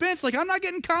personal expense. Like, I'm not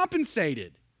getting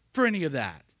compensated for any of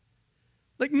that.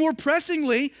 Like, more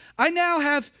pressingly, I now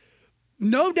have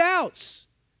no doubts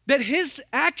that his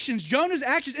actions, Jonah's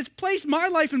actions, it's placed my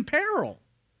life in peril.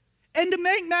 And to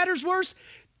make matters worse,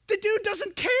 the dude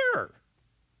doesn't care.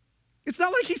 It's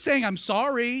not like he's saying, I'm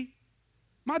sorry,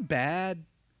 my bad.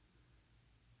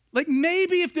 Like,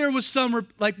 maybe if there was some,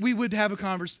 like, we would have a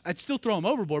conversation, I'd still throw him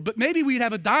overboard, but maybe we'd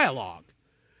have a dialogue.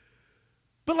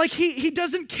 But like, he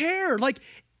doesn't care. Like,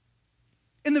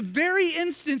 in the very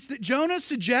instance that Jonah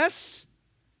suggests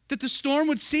that the storm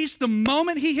would cease the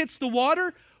moment he hits the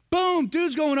water, boom,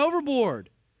 dude's going overboard.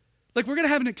 Like, we're going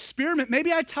to have an experiment.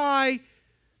 Maybe I tie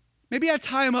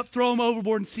him up, throw him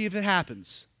overboard, and see if it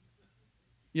happens.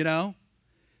 You know,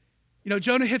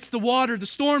 Jonah hits the water, the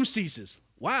storm ceases.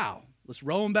 Wow, let's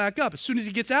row him back up. As soon as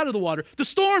he gets out of the water, the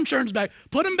storm turns back.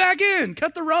 Put him back in.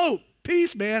 Cut the rope.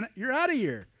 Peace, man. You're out of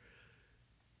here.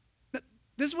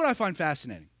 This is what I find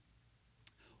fascinating.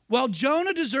 While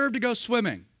Jonah deserved to go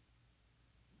swimming,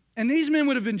 and these men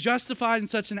would have been justified in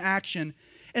such an action,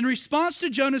 in response to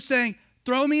Jonah saying,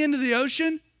 throw me into the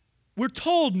ocean, we're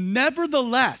told,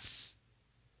 nevertheless,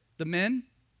 the men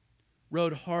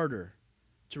rowed harder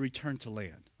to return to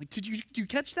land. Like, do you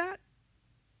catch that?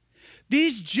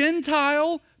 These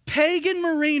Gentile, pagan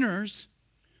mariners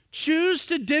choose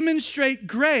to demonstrate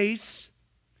grace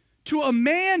to a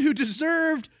man who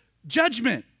deserved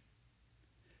judgment.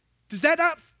 Does that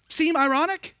not seem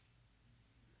ironic?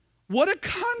 What a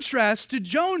contrast to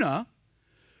Jonah,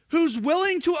 who's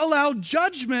willing to allow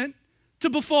judgment to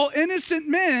befall innocent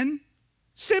men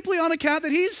simply on account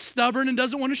that he's stubborn and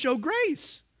doesn't want to show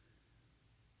grace.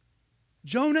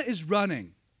 Jonah is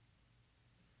running,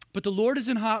 but the Lord is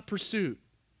in hot pursuit.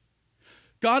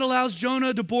 God allows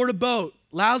Jonah to board a boat,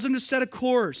 allows him to set a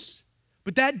course,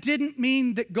 but that didn't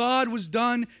mean that God was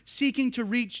done seeking to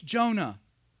reach Jonah.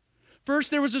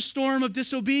 First, there was a storm of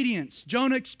disobedience,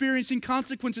 Jonah experiencing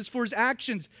consequences for his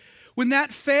actions. When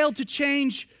that failed to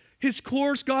change his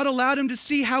course, God allowed him to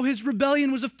see how his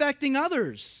rebellion was affecting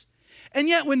others. And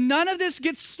yet, when none of this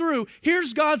gets through,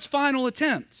 here's God's final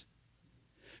attempt.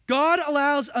 God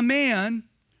allows a man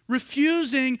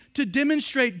refusing to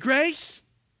demonstrate grace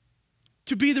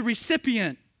to be the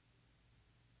recipient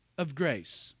of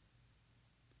grace.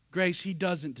 Grace he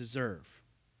doesn't deserve.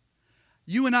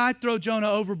 You and I throw Jonah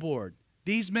overboard.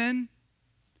 These men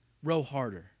row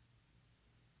harder.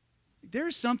 There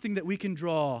is something that we can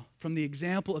draw from the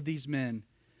example of these men,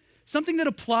 something that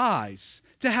applies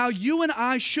to how you and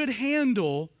I should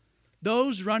handle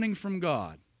those running from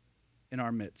God in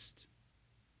our midst.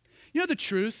 You know the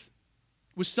truth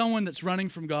with someone that's running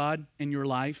from God in your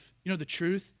life? You know the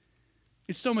truth?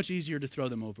 It's so much easier to throw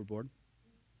them overboard.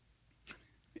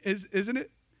 Isn't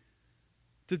it?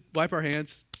 To wipe our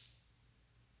hands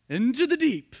into the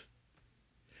deep.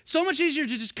 So much easier to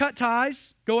just cut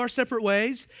ties, go our separate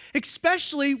ways,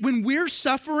 especially when we're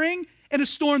suffering in a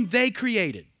storm they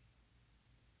created.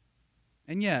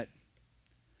 And yet,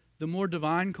 the more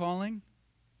divine calling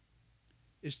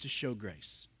is to show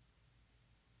grace.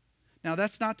 Now,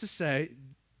 that's not to say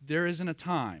there isn't a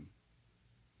time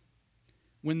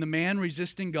when the man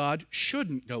resisting God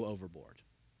shouldn't go overboard.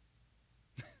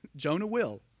 Jonah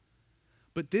will.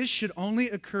 But this should only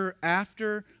occur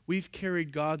after we've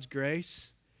carried God's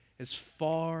grace as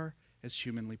far as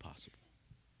humanly possible.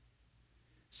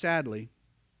 Sadly,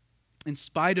 in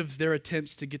spite of their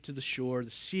attempts to get to the shore,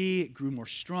 the sea grew more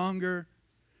stronger.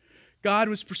 God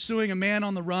was pursuing a man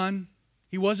on the run.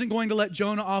 He wasn't going to let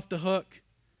Jonah off the hook.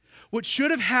 What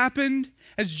should have happened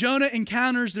as Jonah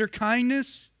encounters their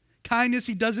kindness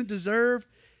he doesn't deserve,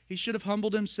 he should have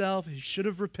humbled himself, he should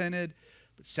have repented,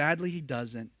 but sadly he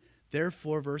doesn't.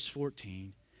 Therefore, verse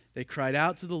 14, they cried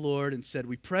out to the Lord and said,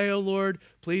 "We pray, O Lord,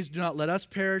 please do not let us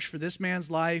perish for this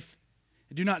man's life,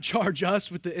 and do not charge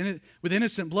us with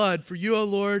innocent blood, for you, O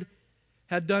Lord,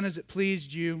 have done as it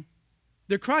pleased you."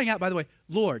 They're crying out, by the way,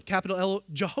 Lord, capital L,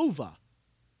 Jehovah.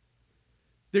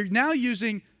 They're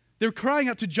crying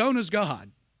out to Jonah's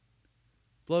God.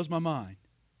 Blows my mind.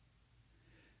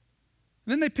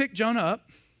 And then they picked Jonah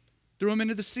up, threw him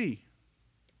into the sea.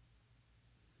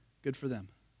 Good for them.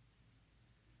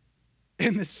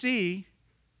 And the sea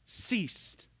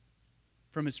ceased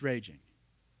from its raging.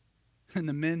 And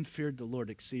the men feared the Lord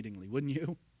exceedingly, wouldn't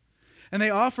you? And they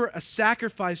offer a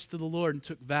sacrifice to the Lord and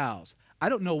took vows. I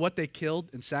don't know what they killed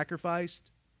and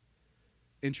sacrificed.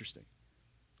 Interesting.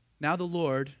 Now the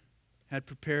Lord had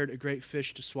prepared a great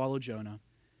fish to swallow Jonah,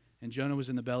 and Jonah was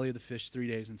in the belly of the fish 3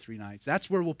 days and 3 nights. That's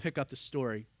where we'll pick up the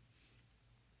story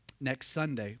next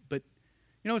Sunday. But,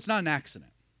 it's not an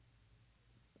accident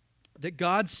that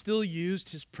God still used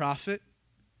his prophet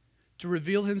to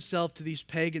reveal himself to these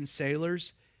pagan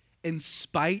sailors in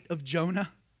spite of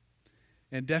Jonah,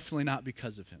 and definitely not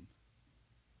because of him.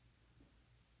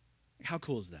 How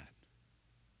cool is that?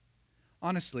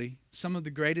 Honestly, some of the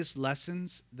greatest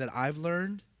lessons that I've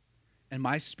learned in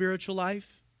my spiritual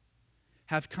life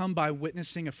have come by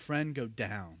witnessing a friend go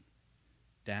down,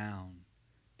 down,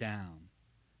 down,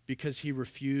 because he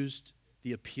refused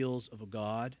the appeals of a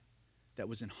God that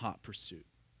was in hot pursuit.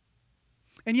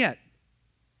 And yet,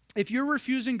 if you're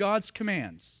refusing God's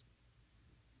commands,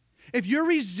 if you're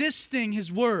resisting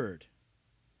his word,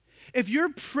 if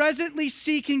you're presently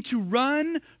seeking to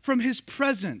run from his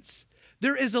presence,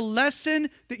 there is a lesson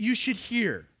that you should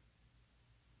hear.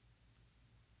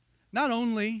 Not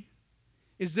only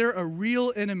is there a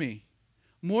real enemy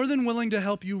more than willing to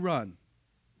help you run,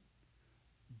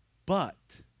 but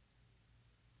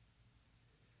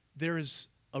there is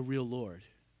a real Lord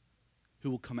who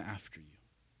will come after you.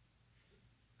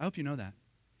 I hope you know that.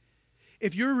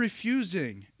 If you're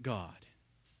refusing God,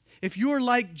 if you're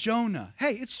like Jonah,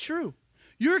 hey, it's true.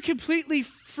 You're completely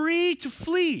free to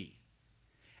flee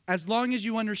as long as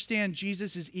you understand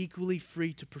Jesus is equally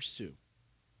free to pursue.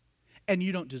 And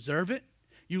you don't deserve it.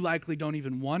 You likely don't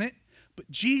even want it. But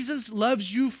Jesus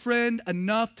loves you, friend,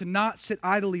 enough to not sit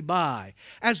idly by.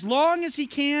 As long as he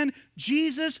can,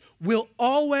 Jesus will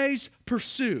always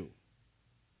pursue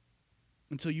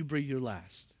until you breathe your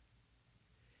last.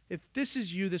 If this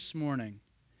is you this morning,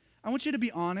 I want you to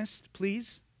be honest,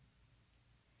 please.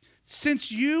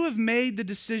 Since you have made the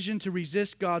decision to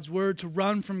resist God's word, to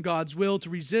run from God's will, to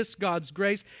resist God's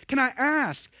grace, can I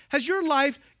ask, has your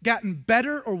life gotten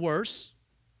better or worse?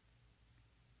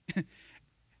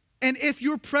 And if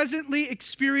you're presently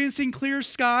experiencing clear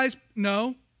skies,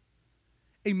 no.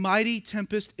 A mighty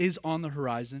tempest is on the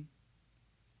horizon.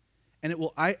 And it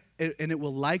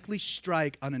will likely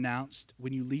strike unannounced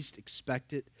when you least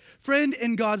expect it. Friend,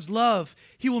 in God's love,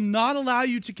 he will not allow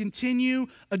you to continue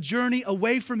a journey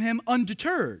away from him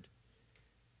undeterred.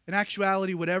 In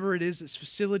actuality, whatever it is that's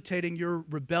facilitating your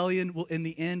rebellion will in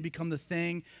the end become the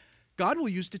thing God will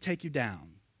use to take you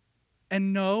down.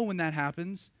 And know when that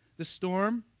happens, the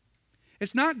storm,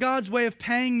 it's not God's way of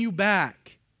paying you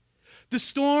back. The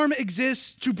storm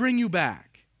exists to bring you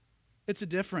back. It's a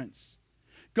difference.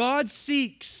 God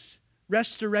seeks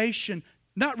restoration,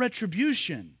 not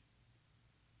retribution.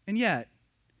 And yet,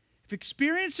 if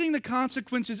experiencing the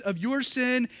consequences of your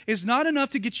sin is not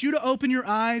enough to get you to open your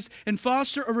eyes and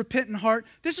foster a repentant heart,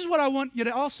 this is what I want you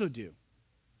to also do.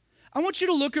 I want you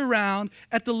to look around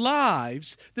at the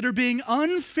lives that are being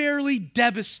unfairly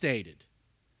devastated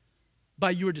by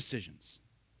your decisions.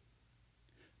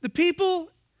 The people,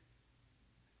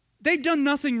 they've done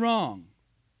nothing wrong.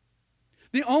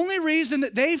 The only reason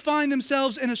that they find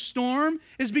themselves in a storm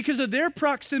is because of their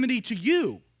proximity to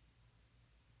you.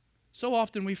 So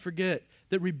often we forget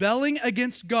that rebelling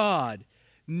against God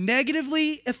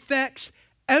negatively affects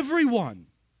everyone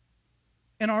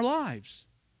in our lives.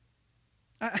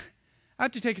 I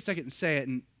have to take a second and say it.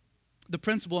 And the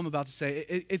principle I'm about to say,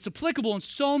 it's applicable in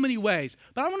so many ways,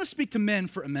 but I want to speak to men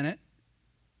for a minute.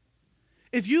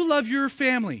 If you love your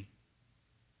family,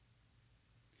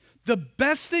 the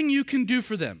best thing you can do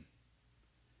for them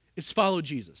is follow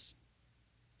Jesus.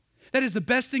 That is the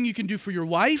best thing you can do for your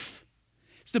wife.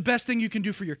 It's the best thing you can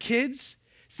do for your kids.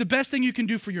 It's the best thing you can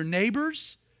do for your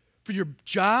neighbors, for your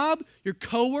job, your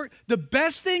coworker. The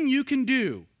best thing you can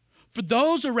do for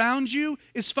those around you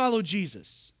is follow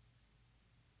Jesus.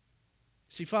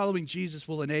 See, following Jesus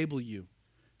will enable you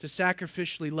to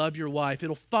sacrificially love your wife.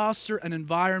 It'll foster an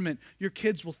environment your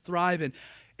kids will thrive in.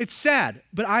 It's sad,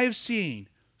 but I have seen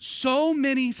so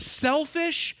many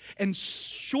selfish and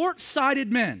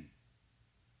short-sighted men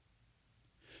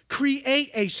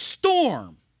create a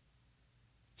storm.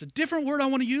 It's a different word I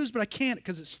want to use, but I can't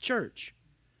because it's church.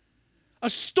 A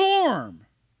storm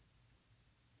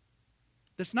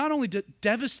that's not only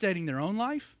devastating their own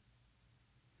life,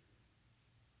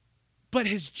 but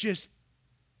has just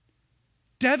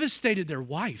devastated their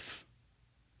wife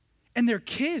and their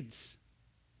kids.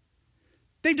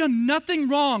 They've done nothing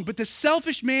wrong, but the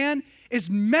selfish man is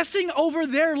messing over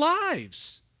their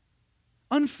lives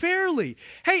unfairly.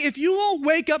 Hey, if you won't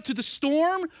wake up to the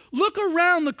storm, look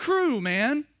around the crew,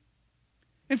 man,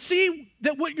 and see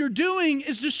that what you're doing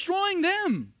is destroying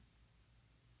them.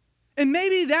 And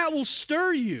maybe that will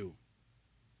stir you.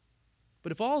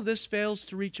 But if all of this fails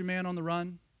to reach a man on the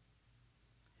run,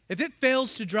 if it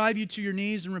fails to drive you to your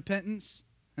knees in repentance,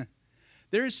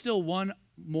 there is still one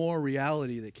more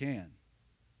reality that can.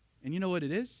 And you know what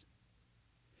it is?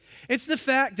 It's the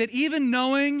fact that even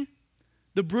knowing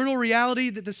the brutal reality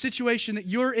that the situation that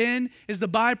you're in is the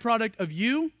byproduct of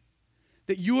you,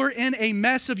 that you're in a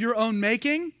mess of your own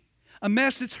making, a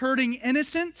mess that's hurting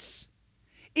innocents,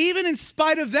 even in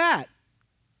spite of that,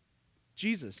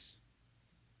 Jesus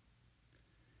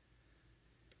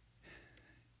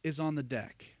is on the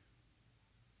deck.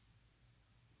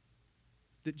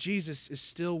 That Jesus is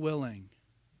still willing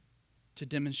to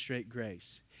demonstrate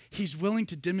grace. He's willing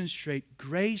to demonstrate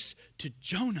grace to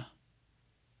Jonah.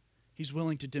 He's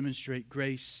willing to demonstrate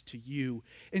grace to you.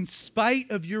 In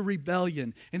spite of your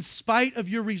rebellion, in spite of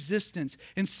your resistance,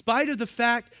 in spite of the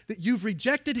fact that you've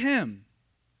rejected him,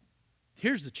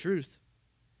 here's the truth.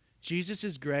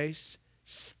 Jesus' grace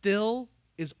still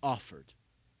is offered,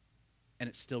 and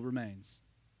it still remains.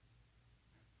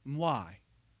 And why?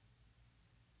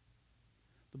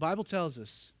 The Bible tells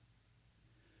us,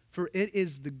 for it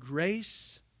is the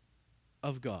grace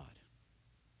of God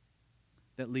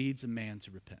that leads a man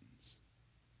to repentance.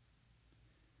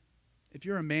 If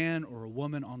you're a man or a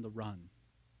woman on the run,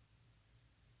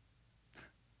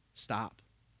 stop.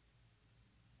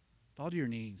 Fall to your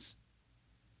knees.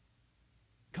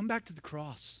 Come back to the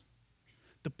cross,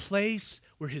 the place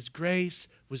where his grace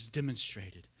was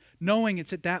demonstrated, knowing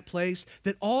it's at that place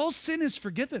that all sin is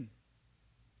forgiven.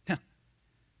 Now,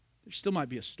 there still might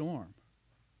be a storm.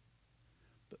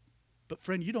 But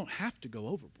friend, you don't have to go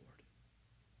overboard.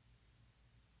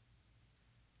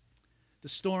 The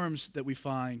storms that we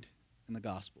find in the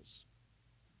Gospels.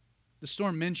 The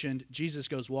storm mentioned, Jesus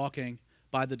goes walking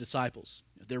by the disciples.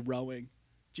 They're rowing.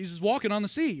 Jesus is walking on the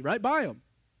sea right by them.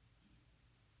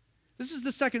 This is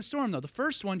the second storm, though. The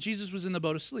first one, Jesus was in the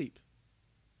boat asleep.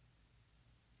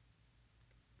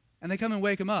 And they come and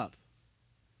wake him up.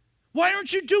 Why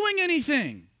aren't you doing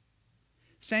anything?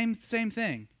 Same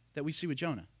thing that we see with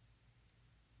Jonah.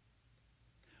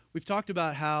 We've talked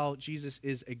about how Jesus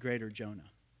is a greater Jonah.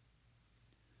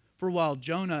 For a while,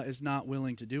 Jonah is not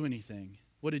willing to do anything.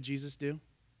 What did Jesus do?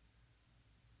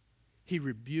 He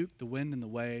rebuked the wind and the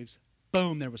waves.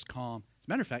 Boom, there was calm. As a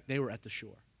matter of fact, they were at the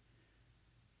shore.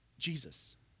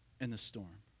 Jesus in the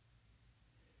storm.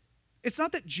 It's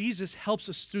not that Jesus helps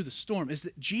us through the storm. It's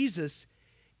that Jesus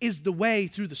is the way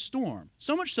through the storm.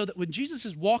 So much so that when Jesus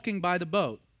is walking by the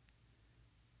boat,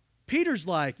 Peter's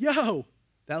like, yo,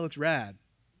 that looks rad.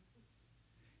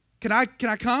 Can I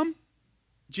come?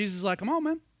 Jesus is like, come on,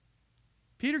 man.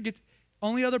 Peter gets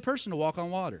only other person to walk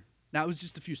on water. Now, it was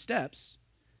just a few steps.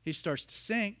 He starts to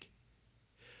sink.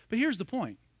 But here's the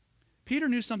point. Peter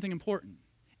knew something important.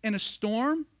 In a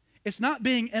storm, it's not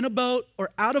being in a boat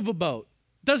or out of a boat.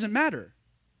 Doesn't matter.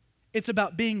 It's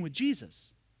about being with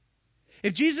Jesus.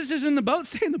 If Jesus is in the boat,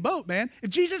 stay in the boat, man. If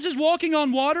Jesus is walking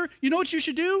on water, you know what you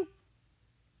should do?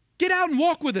 Get out and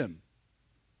walk with him.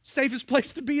 Safest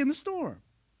place to be in the storm.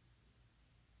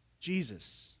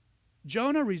 Jesus.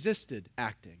 Jonah resisted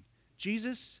acting.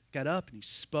 Jesus got up and he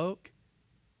spoke.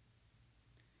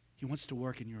 He wants to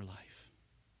work in your life.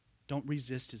 Don't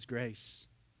resist his grace.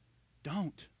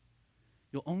 Don't.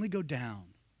 You'll only go down.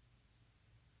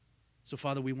 So,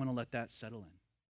 Father, we want to let that settle in.